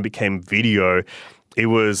that? And then when it became video, it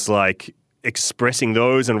was like expressing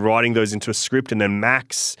those and writing those into a script, and then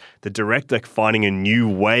Max, the director, like finding a new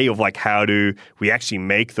way of like, how do we actually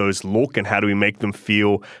make those look, and how do we make them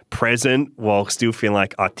feel present while still feeling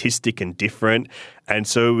like artistic and different. And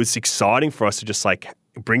so it was exciting for us to just like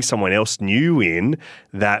bring someone else new in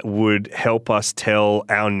that would help us tell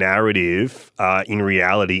our narrative in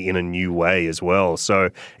reality in a new way as well. So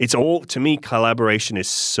it's all, to me, collaboration is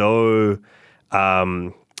so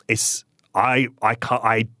I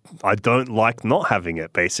don't like not having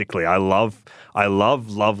it, basically. I love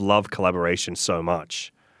collaboration so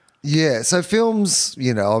much. Yeah, so films,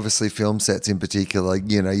 obviously film sets in particular,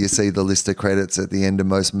 you see the list of credits at the end of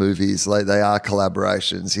most movies, like they are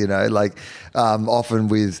collaborations, like often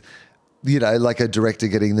with like a director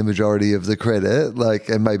getting the majority of the credit, like,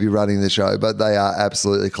 and maybe running the show, but they are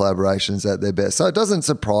absolutely collaborations at their best. So it doesn't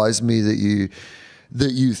surprise me that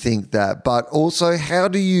you think that. But also, how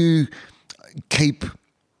do you keep,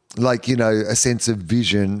 like, a sense of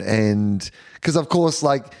vision? And because, of course,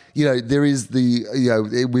 like, there is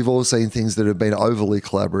we've all seen things that have been overly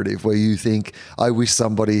collaborative where you think, I wish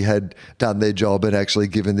somebody had done their job and actually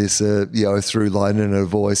given this a through line and a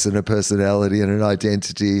voice and a personality and an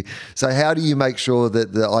identity. So how do you make sure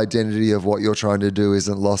that the identity of what you're trying to do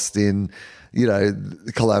isn't lost in,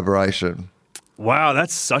 collaboration? Wow,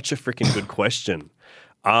 that's such a freaking good question.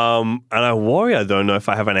 And I worry I don't know if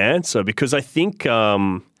I have an answer, because I think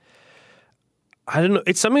I don't know.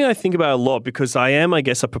 It's something I think about a lot, because I am, I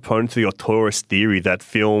guess, a proponent to the auteurist theory that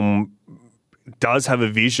film does have a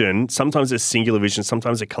vision, sometimes a singular vision,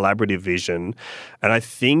 sometimes a collaborative vision. And I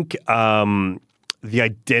think the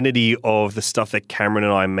identity of the stuff that Cameron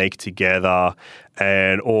and I make together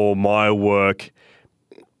or my work,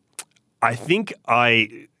 I think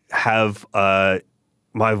I have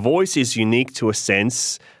my voice is unique to a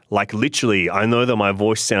sense. Like, literally, I know that my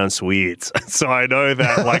voice sounds weird. So I know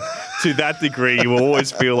that, like, to that degree, you will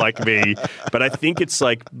always feel like me. But I think it's,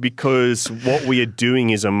 like, because what we are doing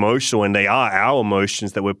is emotional, and they are our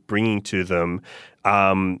emotions that we're bringing to them.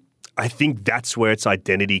 I think that's where its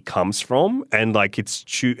identity comes from. And, like, it's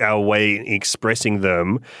our way in expressing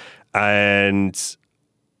them. And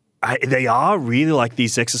they are really like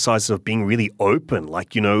these exercises of being really open.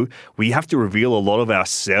 Like, we have to reveal a lot of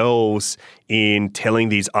ourselves in telling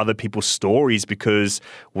these other people's stories, because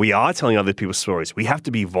we are telling other people's stories. We have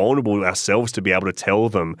to be vulnerable ourselves to be able to tell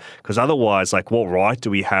them, because otherwise, like, what right do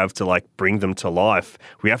we have to, like, bring them to life?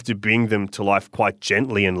 We have to bring them to life quite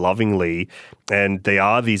gently and lovingly. And they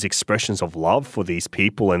are these expressions of love for these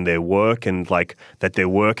people and their work, and, like, that their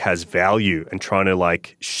work has value, and trying to,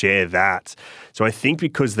 like, share that. So I think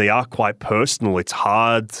because they are quite personal, it's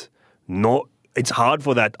hard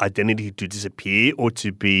for that identity to disappear or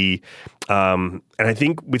to be, and I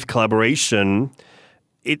think with collaboration,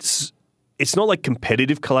 it's not like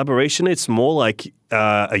competitive collaboration. It's more like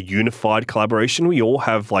a unified collaboration. We all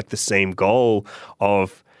have, like, the same goal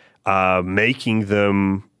of making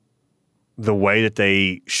them the way that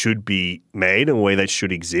they should be made and the way they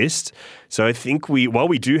should exist. So I think while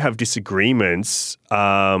we do have disagreements,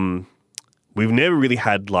 we've never really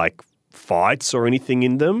had, like, fights or anything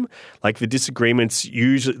in them. Like, the disagreements,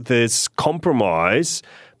 usually there's compromise,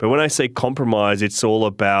 but when I say compromise, it's all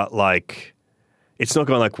about, like, it's not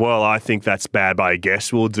going like, well, I think that's bad, but I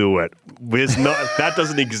guess we'll do it. That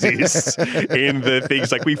doesn't exist in the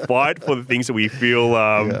things. Like, we fight for the things that we feel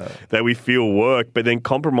work, but then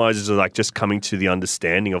compromises are, like, just coming to the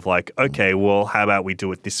understanding of, like, okay, well, how about we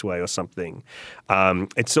do it this way or something.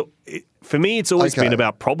 For me, it's always been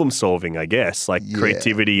about problem solving, I guess, like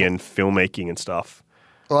creativity and filmmaking and stuff.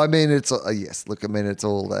 Well, I mean, it's yes. Look, I mean, it's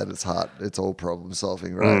all at its heart. It's all problem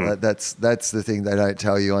solving, right? That's the thing they don't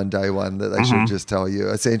tell you on day one that they should just tell you.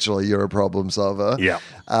 Essentially, you're a problem solver. Yeah.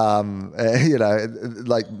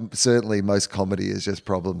 Like, certainly most comedy is just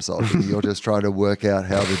problem solving. You're just trying to work out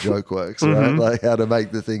how the joke works, right? Like, how to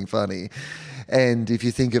make the thing funny. And if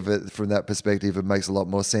you think of it from that perspective, it makes a lot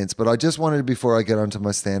more sense. But I just wanted, before I get onto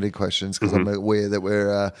my standard questions, because I'm aware that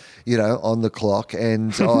we're, on the clock,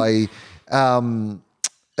 and I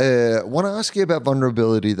want to ask you about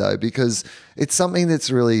vulnerability, though, because it's something that's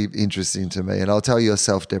really interesting to me. And I'll tell you a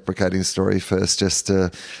self-deprecating story first, just to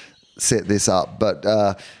set this up. But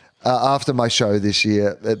after my show this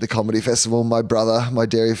year at the comedy festival, my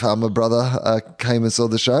dairy farmer brother, came and saw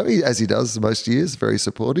the show, as he does most years, very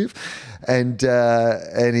supportive. And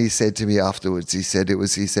he said to me afterwards, he said it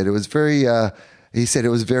was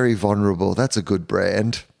very vulnerable. That's a good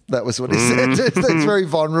brand. That was what he said. It's very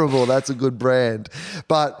vulnerable. That's a good brand.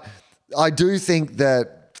 But I do think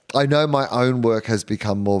that I know my own work has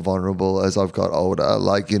become more vulnerable as I've got older.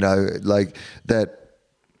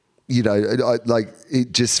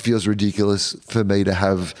 It just feels ridiculous for me to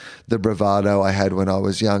have the bravado I had when I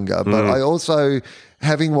was younger. But I also,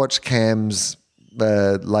 having watched Cam's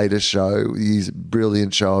latest show, his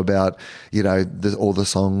brilliant show about, all the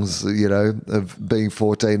songs, of being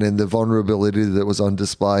 14 and the vulnerability that was on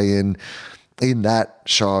display in that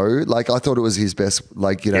show. Like, I thought it was his best,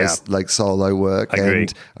 solo work. Agreed.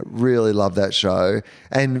 And I really loved that show.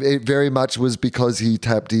 And it very much was because he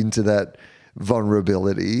tapped into that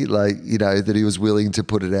vulnerability, that he was willing to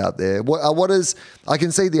put it out there. I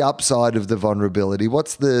can see the upside of the vulnerability.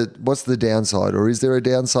 What's the downside, or is there a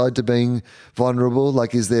downside to being vulnerable?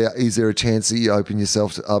 Like, is there a chance that you open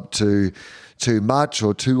yourself up to too much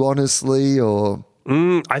or too honestly, or?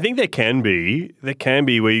 I think there can be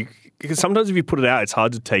where because sometimes if you put it out, it's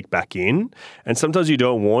hard to take back in, and sometimes you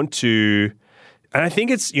don't want to. And I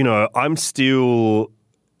think it's, I'm still,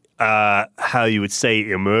 how you would say,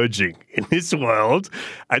 emerging in this world.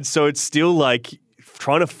 And so it's still like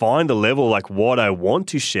trying to find a level like what I want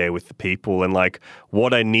to share with the people and like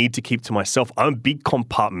what I need to keep to myself. I'm a big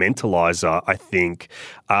compartmentalizer, I think,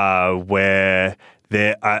 where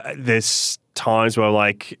there's times where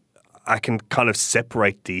like I can kind of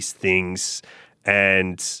separate these things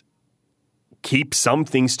and keep some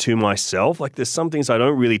things to myself. Like there's some things I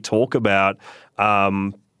don't really talk about,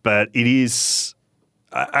 but it is,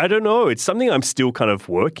 I don't know, it's something I'm still kind of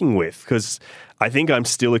working with because I think I'm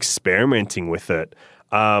still experimenting with it.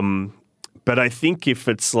 But I think if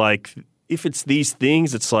it's these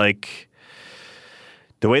things, it's like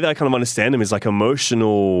the way that I kind of understand them is like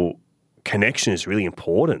emotional connection is really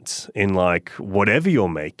important in like whatever you're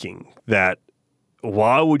making. That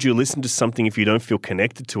why would you listen to something if you don't feel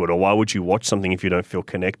connected to it, or why would you watch something if you don't feel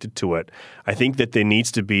connected to it? I think that there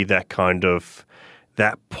needs to be that kind of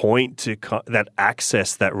that point to that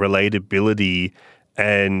access, that relatability,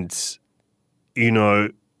 and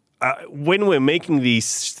when we're making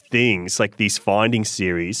these things like these finding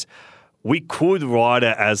series, we could write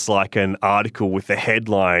it as like an article with a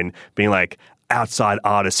headline being like, outside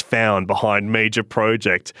artist found behind major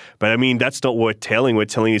project. But I mean, that's not what we're telling. We're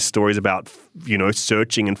telling these stories about,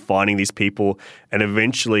 searching and finding these people and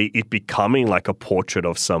eventually it becoming like a portrait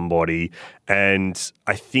of somebody. And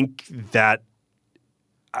I think that,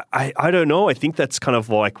 I don't know, I think that's kind of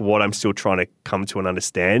like what I'm still trying to come to an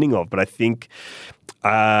understanding of. But I think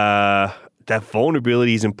that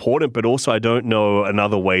vulnerability is important, but also I don't know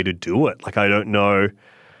another way to do it. Like I don't know.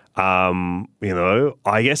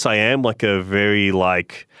 I guess I am like a very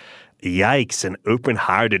like yikes, an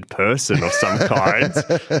open-hearted person of some kind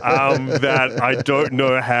that I don't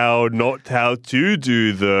know how to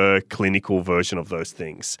do the clinical version of those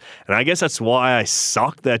things. And I guess that's why I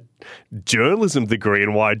sucked that journalism degree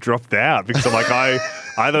and why I dropped out, because I'm like,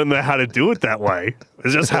 I don't know how to do it that way.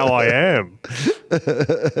 It's just how I am.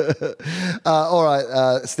 All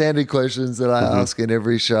right. Standard questions that I ask in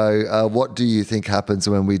every show. What do you think happens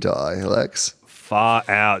when we die, Alex? Far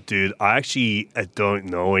out, dude. I don't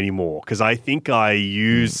know anymore because I think I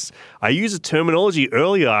use a terminology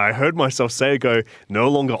earlier. I heard myself say, no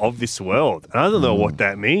longer of this world. And I don't know what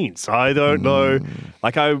that means. I don't know.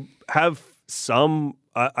 Like I have some,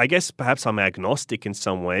 I guess perhaps I'm agnostic in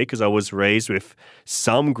some way because I was raised with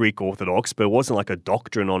some Greek Orthodox, but it wasn't like a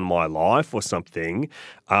doctrine on my life or something.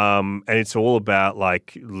 And it's all about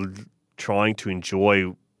like trying to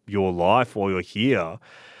enjoy your life while you're here.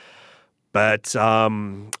 But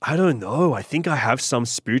I don't know. I think I have some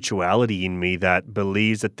spirituality in me that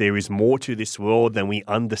believes that there is more to this world than we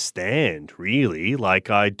understand, really. Like,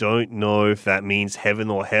 I don't know if that means heaven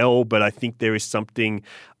or hell, but I think there is something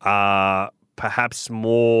perhaps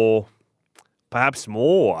more.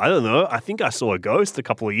 I don't know. I think I saw a ghost a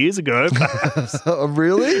couple of years ago. Oh,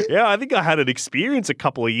 really? Yeah, I think I had an experience a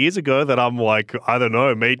couple of years ago that I'm like, I don't know,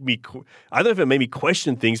 I don't know if it made me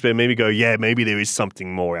question things, but it made me go, yeah, maybe there is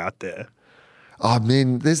something more out there. I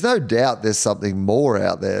mean, there's no doubt there's something more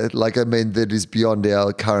out there. Like, I mean, that is beyond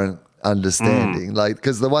our current understanding. Like,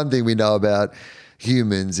 because the one thing we know about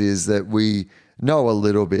humans is that we know a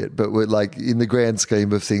little bit, but we're like, in the grand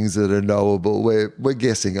scheme of things that are knowable, we're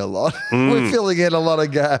guessing a lot. We're filling in a lot of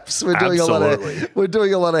gaps. We're doing a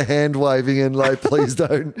lot of hand waving and like, please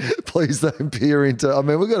don't peer into. I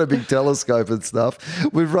mean, we've got a big telescope and stuff.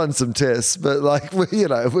 We've run some tests, but like,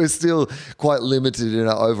 we're still quite limited in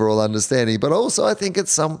our overall understanding. But also, I think it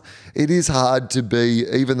is hard to be,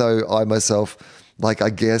 even though I myself, like,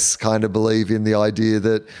 I guess, kind of believe in the idea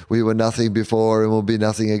that we were nothing before and will be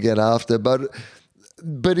nothing again after. But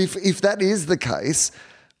if that is the case,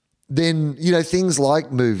 then, things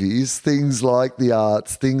like movies, things like the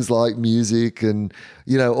arts, things like music and,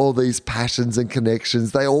 all these passions and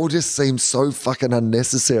connections, they all just seem so fucking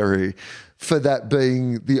unnecessary for that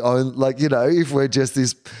being the only, like, if we're just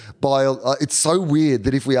this it's so weird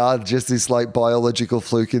that if we are just this like biological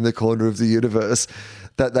fluke in the corner of the universe,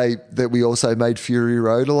 that we also made Fury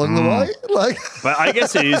Road along the way. Like, but I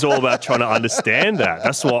guess it is all about trying to understand that.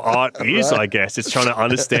 That's what art is, right? I guess. It's trying to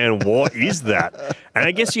understand what is that. And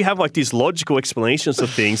I guess you have like these logical explanations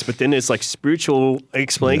of things, but then there's like spiritual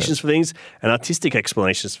explanations for things and artistic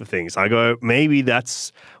explanations for things. I go, maybe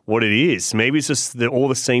that's what it is. Maybe it's just all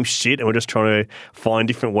the same shit and we're just trying to find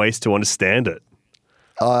different ways to understand it.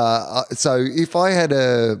 So if I had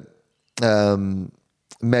a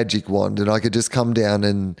magic wand and I could just come down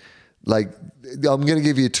and Like, I'm going to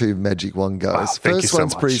give you 2 magic one goes. Wow, thank you First so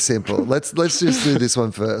one's much. pretty simple. Let's just do this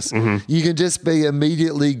one first. You can just be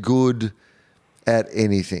immediately good at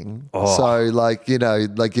anything. So like, you know,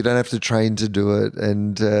 like you don't have to train to do it.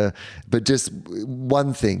 And, but just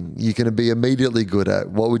one thing you can be immediately good at.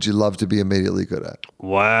 What would you love to be immediately good at?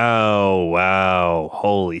 Wow.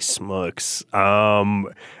 Holy smokes. And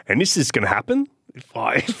this is going to happen?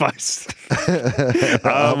 I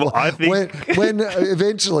think when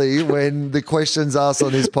eventually when the questions asked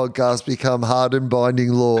on this podcast become hard and binding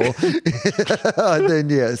law, then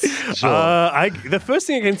yes, sure. The first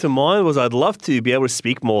thing that came to mind was I'd love to be able to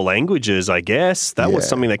speak more languages. I guess that was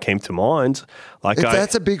something that came to mind.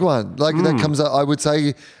 That's a big one. Like that comes up. I would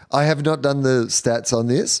say I have not done the stats on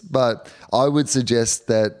this, but I would suggest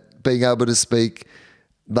that being able to speak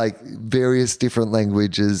like various different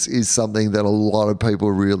languages is something that a lot of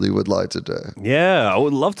people really would like to do. Yeah, I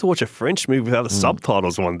would love to watch a French movie without the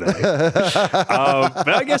subtitles one day. But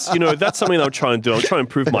I guess, you know, that's something I'm trying to do. I'm trying to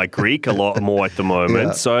improve my Greek a lot more at the moment.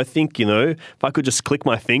 Yeah. So I think, you know, if I could just click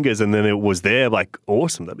my fingers and then it was there, like,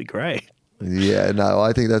 awesome, that'd be great. Yeah, no,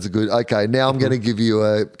 I think that's a good. Okay, now I'm going to give you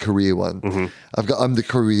a career one. I'm the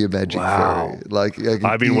career magic fairy. Like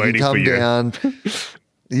I've been waiting for you. Down.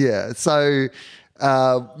 Yeah, so.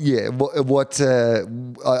 I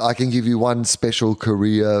can give you one special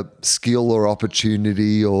career skill or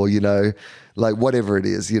opportunity, or you know, like whatever it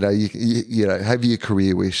is. You know, you know, have your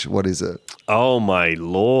career wish. What is it? Oh my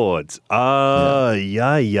lord! I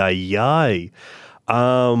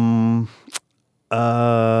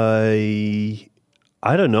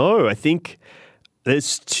don't know. I think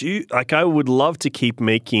there's two. Like, I would love to keep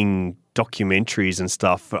making documentaries and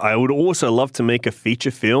stuff. I would also love to make a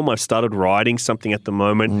feature film. I've started writing something at the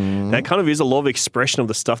moment. That kind of is a lot of expression of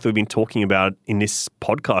the stuff that we've been talking about in this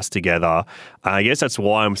podcast together. I guess that's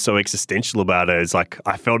why I'm so existential about it. It's like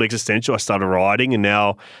I felt existential. I started writing and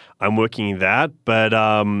now I'm working in that. But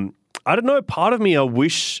I don't know. Part of me,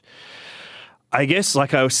 I guess,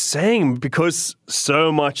 like I was saying, because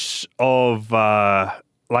so much of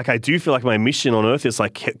like I do feel like my mission on Earth is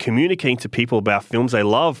like communicating to people about films they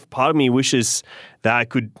love. Part of me wishes that I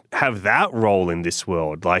could have that role in this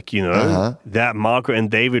world, like, you know, that Margaret and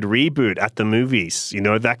David reboot at the movies, you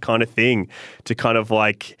know, that kind of thing, to kind of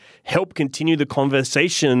like help continue the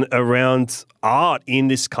conversation around art in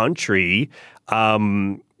this country.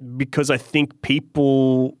 Because I think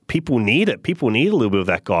people need it. People need a little bit of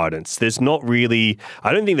that guidance. There's not really,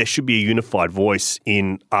 I don't think there should be a unified voice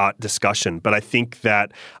in art discussion, but I think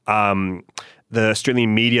that the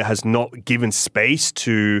Australian media has not given space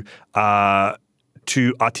to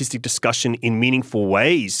artistic discussion in meaningful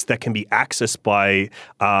ways that can be accessed by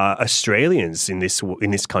Australians in this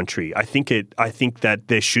country. I think that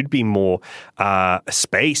there should be more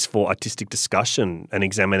space for artistic discussion and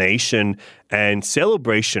examination and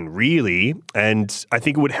celebration, really. And I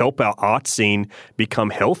think it would help our art scene become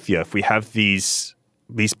healthier if we have these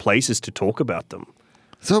places to talk about them.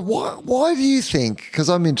 So why do you think, because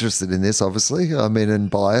I'm interested in this, obviously, I mean, and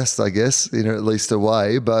biased, I guess, in at least a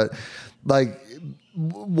way, but like,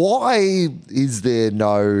 why is there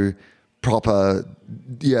no proper,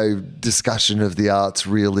 you know, discussion of the arts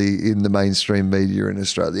really in the mainstream media in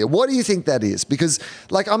Australia? What do you think that is? Because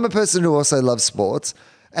like I'm a person who also loves sports,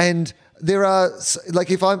 and there are,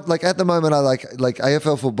 like, if I'm like at the moment I like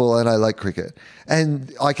AFL football and I like cricket,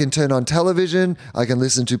 and I can turn on television, I can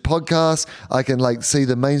listen to podcasts, I can like see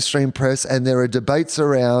the mainstream press, and there are debates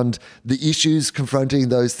around the issues confronting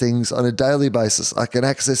those things on a daily basis. I can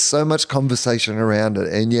access so much conversation around it,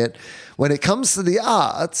 and yet when it comes to the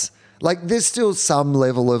arts, like there's still some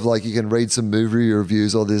level of like you can read some movie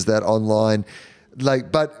reviews or there's that online,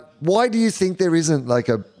 like, but why do you think there isn't like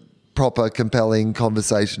a proper, compelling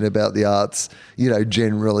conversation about the arts, you know,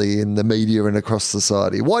 generally in the media and across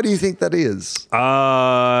society? Why do you think that is?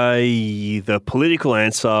 The political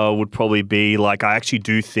answer would probably be like, I actually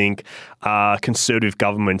do think conservative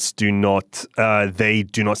governments do not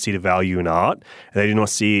see the value in art. They do not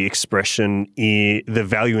see the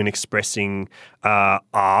value in expressing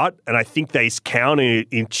art. And I think that is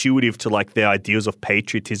counterintuitive to like their ideals of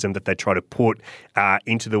patriotism that they try to put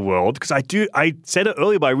into the world. Because I said it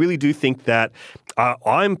earlier, but I really do think that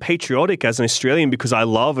I'm patriotic as an Australian because I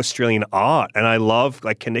love Australian art and I love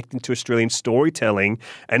like connecting to Australian storytelling.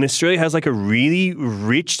 And Australia has like a really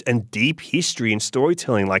rich and deep history in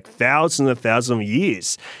storytelling, like thousands and thousands of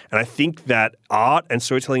years. And I think that art and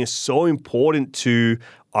storytelling is so important to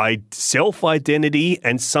self-identity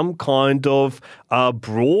and some kind of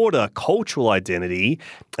broader cultural identity.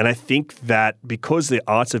 And I think that because the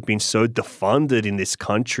arts have been so defunded in this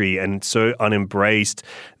country and so unembraced,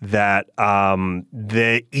 that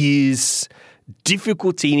there is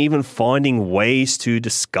difficulty in even finding ways to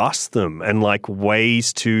discuss them and like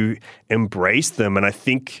ways to embrace them. And I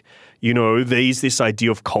think, there's this idea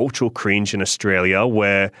of cultural cringe in Australia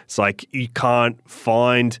where it's like you can't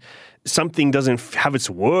find something doesn't have its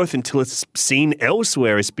worth until it's seen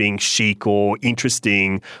elsewhere as being chic or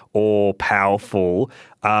interesting or powerful.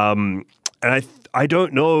 And I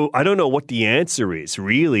don't know what the answer is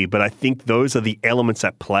really, but I think those are the elements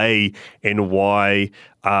at play in why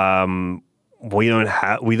we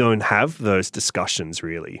don't have those discussions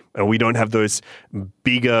really, and we don't have those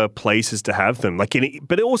bigger places to have them.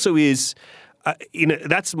 But it also is.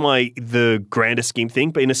 That's the grander scheme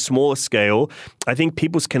thing, but in a smaller scale, I think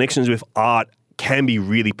people's connections with art can be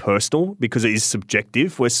really personal because it is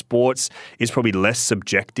subjective, where sports is probably less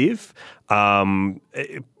subjective. And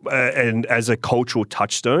as a cultural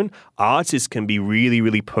touchstone, arts can be really,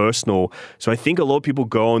 really personal. So I think a lot of people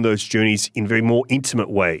go on those journeys in very more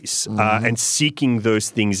intimate ways and seeking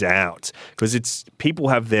those things out because people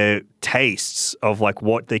have their tastes of like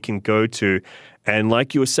what they can go to. And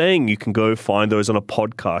like you were saying, you can go find those on a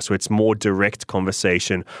podcast where it's more direct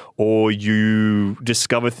conversation, or you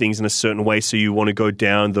discover things in a certain way so you want to go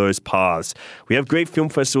down those paths. We have great film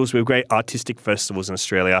festivals. We have great artistic festivals in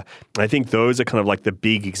Australia. And I think those are kind of like the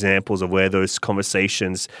big examples of where those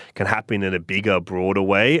conversations can happen in a bigger, broader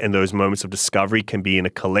way, and those moments of discovery can be in a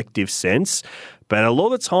collective sense. But a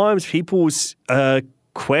lot of times people's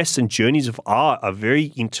quests and journeys of art are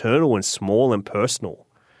very internal and small and personal.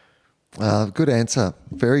 Good answer.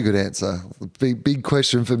 Very good answer. Big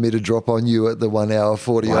question for me to drop on you at the 1 hour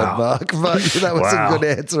 40 odd mark, but that was a good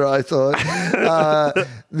answer, I thought.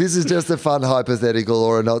 This is just a fun hypothetical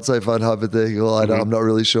or a not so fun hypothetical. I'm not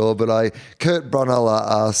really sure, but Kurt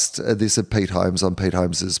Brunella asked this of Pete Holmes on Pete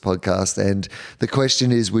Holmes's podcast, and the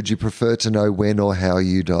question is, would you prefer to know when or how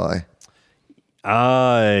you die?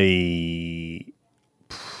 I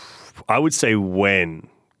would say when,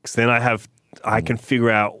 because then I can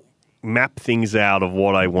map things out of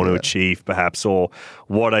what I want to achieve, perhaps, or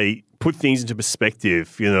what I put things into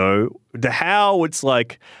perspective. The how, it's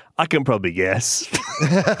like I can probably guess.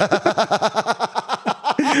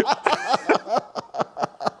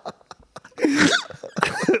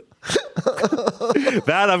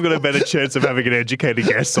 That I've got a better chance of having an educated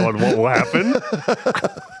guess on what will happen.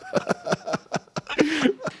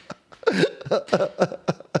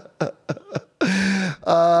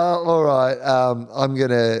 All right. I'm going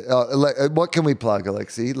to... what can we plug,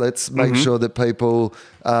 Alexei? Let's make sure that people...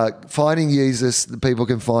 finding Jesus, people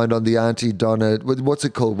can find on the Auntie Donna... What's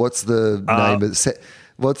it called? What's the name of it?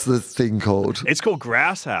 What's the thing called? It's called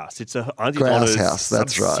Grouse House. It's a Auntie Grouse Donna's House,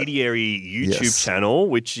 that's subsidiary YouTube channel,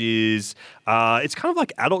 which is... it's kind of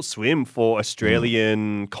like Adult Swim for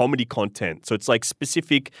Australian comedy content. So it's like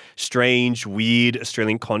specific, strange, weird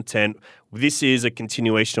Australian content. This is a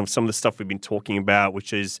continuation of some of the stuff we've been talking about,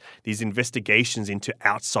 which is these investigations into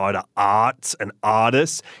outsider arts and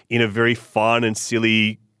artists in a very fun and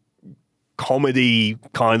silly comedy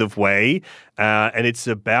kind of way. And it's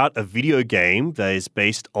about a video game that is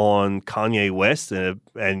based on Kanye West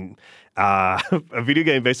and a video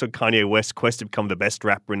game based on Kanye West's quest to become the best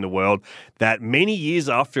rapper in the world, that many years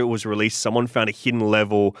after it was released, someone found a hidden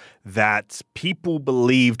level that people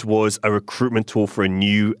believed was a recruitment tool for a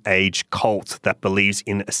new age cult that believes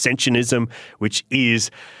in ascensionism, which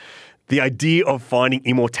is the idea of finding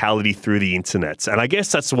immortality through the internet. And I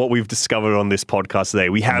guess that's what we've discovered on this podcast today.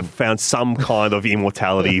 We have found some kind of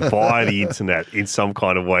immortality via the internet in some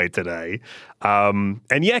kind of way today. And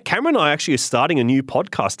Cameron and I actually are starting a new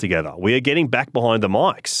podcast together. We are getting back behind the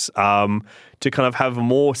mics to kind of have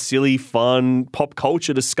more silly, fun, pop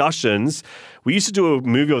culture discussions. We used to do a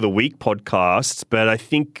movie of the week podcast, but I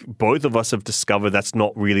think both of us have discovered that's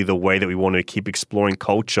not really the way that we want to keep exploring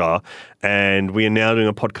culture. And we are now doing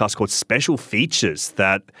a podcast called Special Features,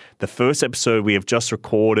 that the first episode we have just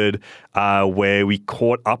recorded where we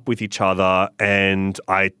caught up with each other, and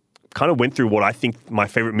I kind of went through what I think my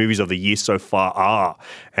favorite movies of the year so far are.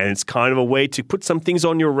 And it's kind of a way to put some things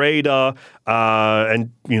on your radar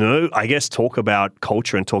and, I guess talk about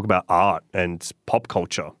culture and talk about art and pop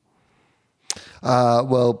culture.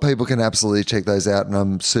 Well, people can absolutely check those out, and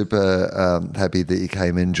I'm super happy that you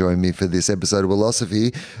came and joined me for this episode of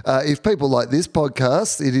WILOSOPHY. If people like this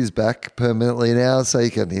podcast, it is back permanently now, so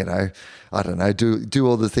you can, I don't know, do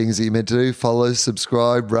all the things that you're meant to do. Follow,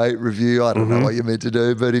 subscribe, rate, review. I don't know what you're meant to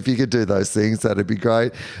do, but if you could do those things, that'd be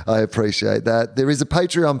great. I appreciate that. There is a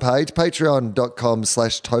Patreon page,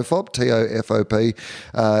 patreon.com/TOFOP,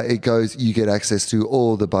 TOFOP. You get access to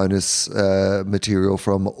all the bonus material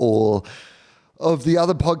from all of the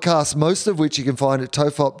other podcasts, most of which you can find at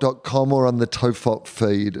tofop.com or on the Tofop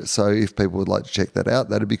feed. So if people would like to check that out,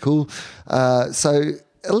 that'd be cool. So,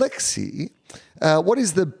 Alexei, what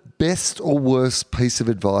is the best or worst piece of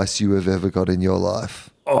advice you have ever got in your life?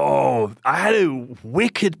 Oh, I had a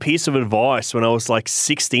wicked piece of advice when I was like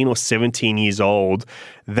 16 or 17 years old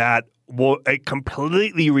that it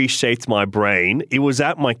completely reshaped my brain. It was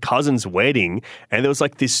at my cousin's wedding, and there was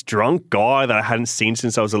like this drunk guy that I hadn't seen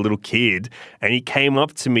since I was a little kid, and he came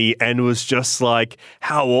up to me and was just like,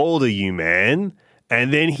 "How old are you, man?"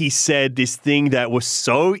 And then he said this thing that was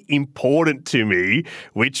so important to me,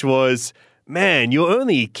 which was, "Man, you're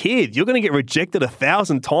only a kid. You're going to get rejected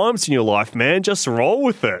 1,000 times in your life, man. Just roll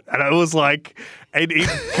with it." And I was like, and it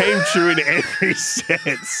came true in every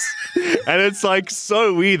sense. And it's like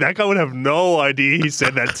so weird. That guy would have no idea he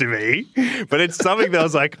said that to me. But it's something that I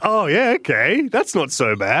was like, oh, yeah, okay. That's not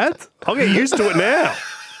so bad. I'll get used to it now.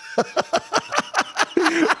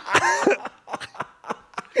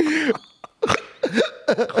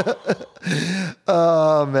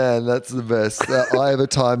 Oh, man, that's the best. I have a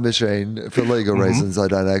time machine. For legal reasons, I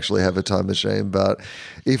don't actually have a time machine. But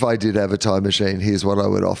if I did have a time machine, here's what I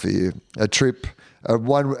would offer you. A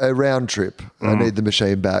round trip. I need the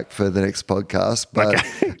machine back for the next podcast. But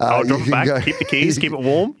okay. I'll drop it back, keep the keys, keep it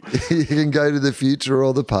warm. You can go to the future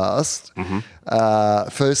or the past.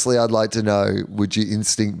 Firstly, I'd like to know, would your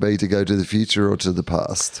instinct be to go to the future or to the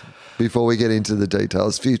past? Before we get into the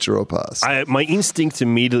details, future or past? My instinct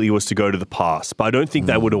immediately was to go to the past, but I don't think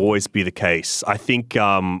that would always be the case. I think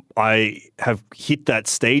I have hit that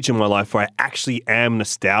stage in my life where I actually am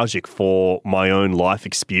nostalgic for my own life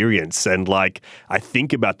experience, and like I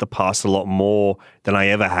think about the past a lot more than I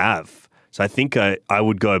ever have. So I think I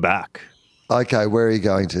would go back. Okay, where are you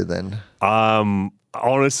going to then?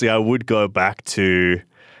 Honestly, I would go back to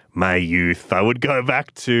my youth. I would go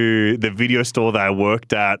back to the video store that I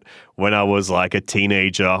worked at when I was like a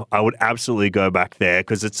teenager. I would absolutely go back there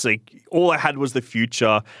because it's like all I had was the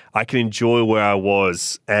future. I can enjoy where I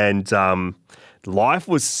was, and life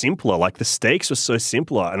was simpler. Like the stakes were so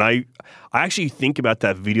simpler, and I actually think about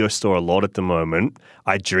that video store a lot at the moment.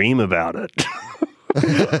 I dream about it.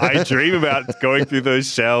 I dream about going through those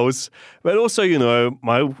shelves, but also,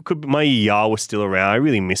 my Yar was still around. I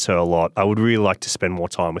really miss her a lot. I would really like to spend more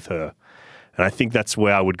time with her, and I think that's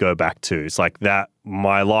where I would go back to. It's like that,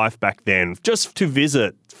 my life back then, just to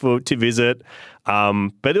visit. But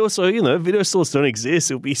also, video stores don't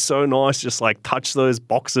exist. It would be so nice just like touch those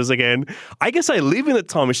boxes again. I guess I live in a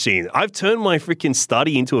time machine. I've turned my freaking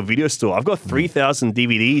study into a video store. I've got 3,000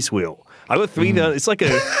 DVDs, Will. I got 3,000. It's like I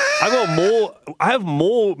have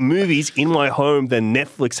more movies in my home than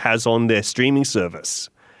Netflix has on their streaming service.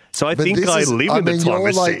 So I think I live in the time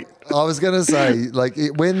machine. I was going to say,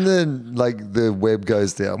 when the web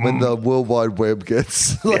goes down, when the World Wide Web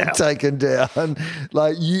gets taken down,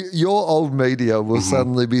 your old media will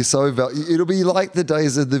suddenly be so valuable. It'll be like the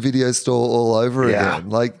days of the video store all over again.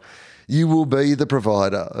 Like, you will be the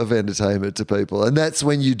provider of entertainment to people. And that's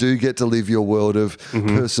when you do get to live your world of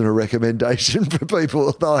personal recommendation for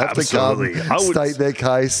people. They'll have to come, state their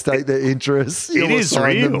case, state their interests. You'll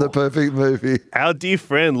assign them the perfect movie. Our dear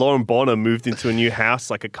friend Lauren Bonner moved into a new house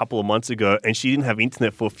like a couple of months ago, and she didn't have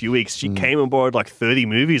internet for a few weeks. She came and borrowed like 30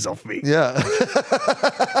 movies off me. Yeah.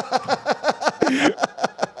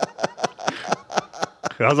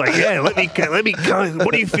 I was like, yeah, let me go.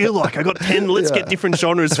 What do you feel like? I got 10. Let's get different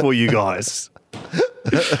genres for you guys.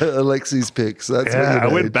 Alexei's picks. That's what you need. I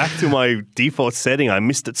went back to my default setting. I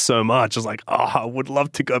missed it so much. I was like, I would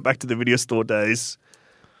love to go back to the video store days.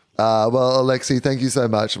 Well, Alexei, thank you so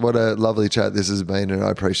much. What a lovely chat this has been, and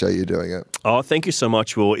I appreciate you doing it. Oh, thank you so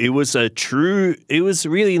much, Will. It was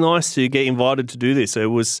really nice to get invited to do this. It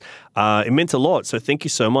meant a lot. So thank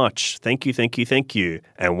you so much. Thank you.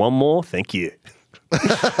 And one more, thank you.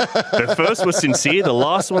 The first was sincere. The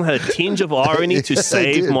last one had a tinge of irony to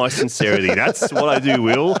save my sincerity. That's what I do,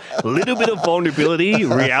 Will. A little bit of vulnerability,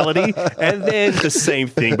 reality, and then the same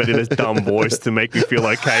thing, but in a dumb voice to make me feel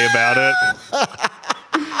okay about it.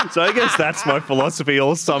 So I guess that's my philosophy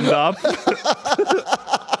all summed up.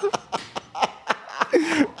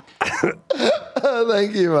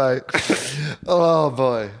 Thank you, mate. Oh,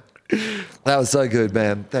 boy. That was so good,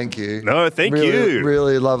 man. Thank you. No, thank really, you.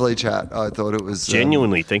 Really lovely chat. I thought it was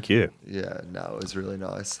Genuinely, thank you. Yeah, no, it was really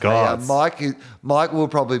nice. God. Hey, Mike will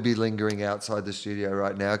probably be lingering outside the studio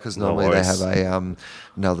right now because normally they have a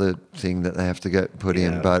another thing that they have to get put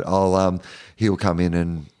in. But he'll come in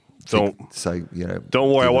and say,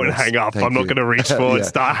 Don't worry, I won't hang up. I'm not going to reach for it,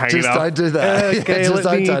 start hanging up. Just don't do that. Okay, just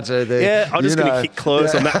don't touch it. Yeah, I'm just going to hit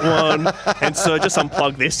close on that one. And so just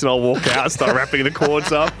unplug this and I'll walk out and start wrapping the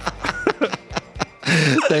cords up.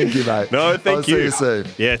 Thank you, mate. No, thank you. See you soon.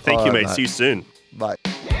 Yeah, thank you, mate. See you soon. Bye.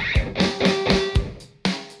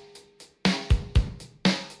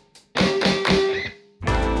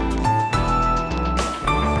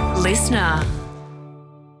 Listener.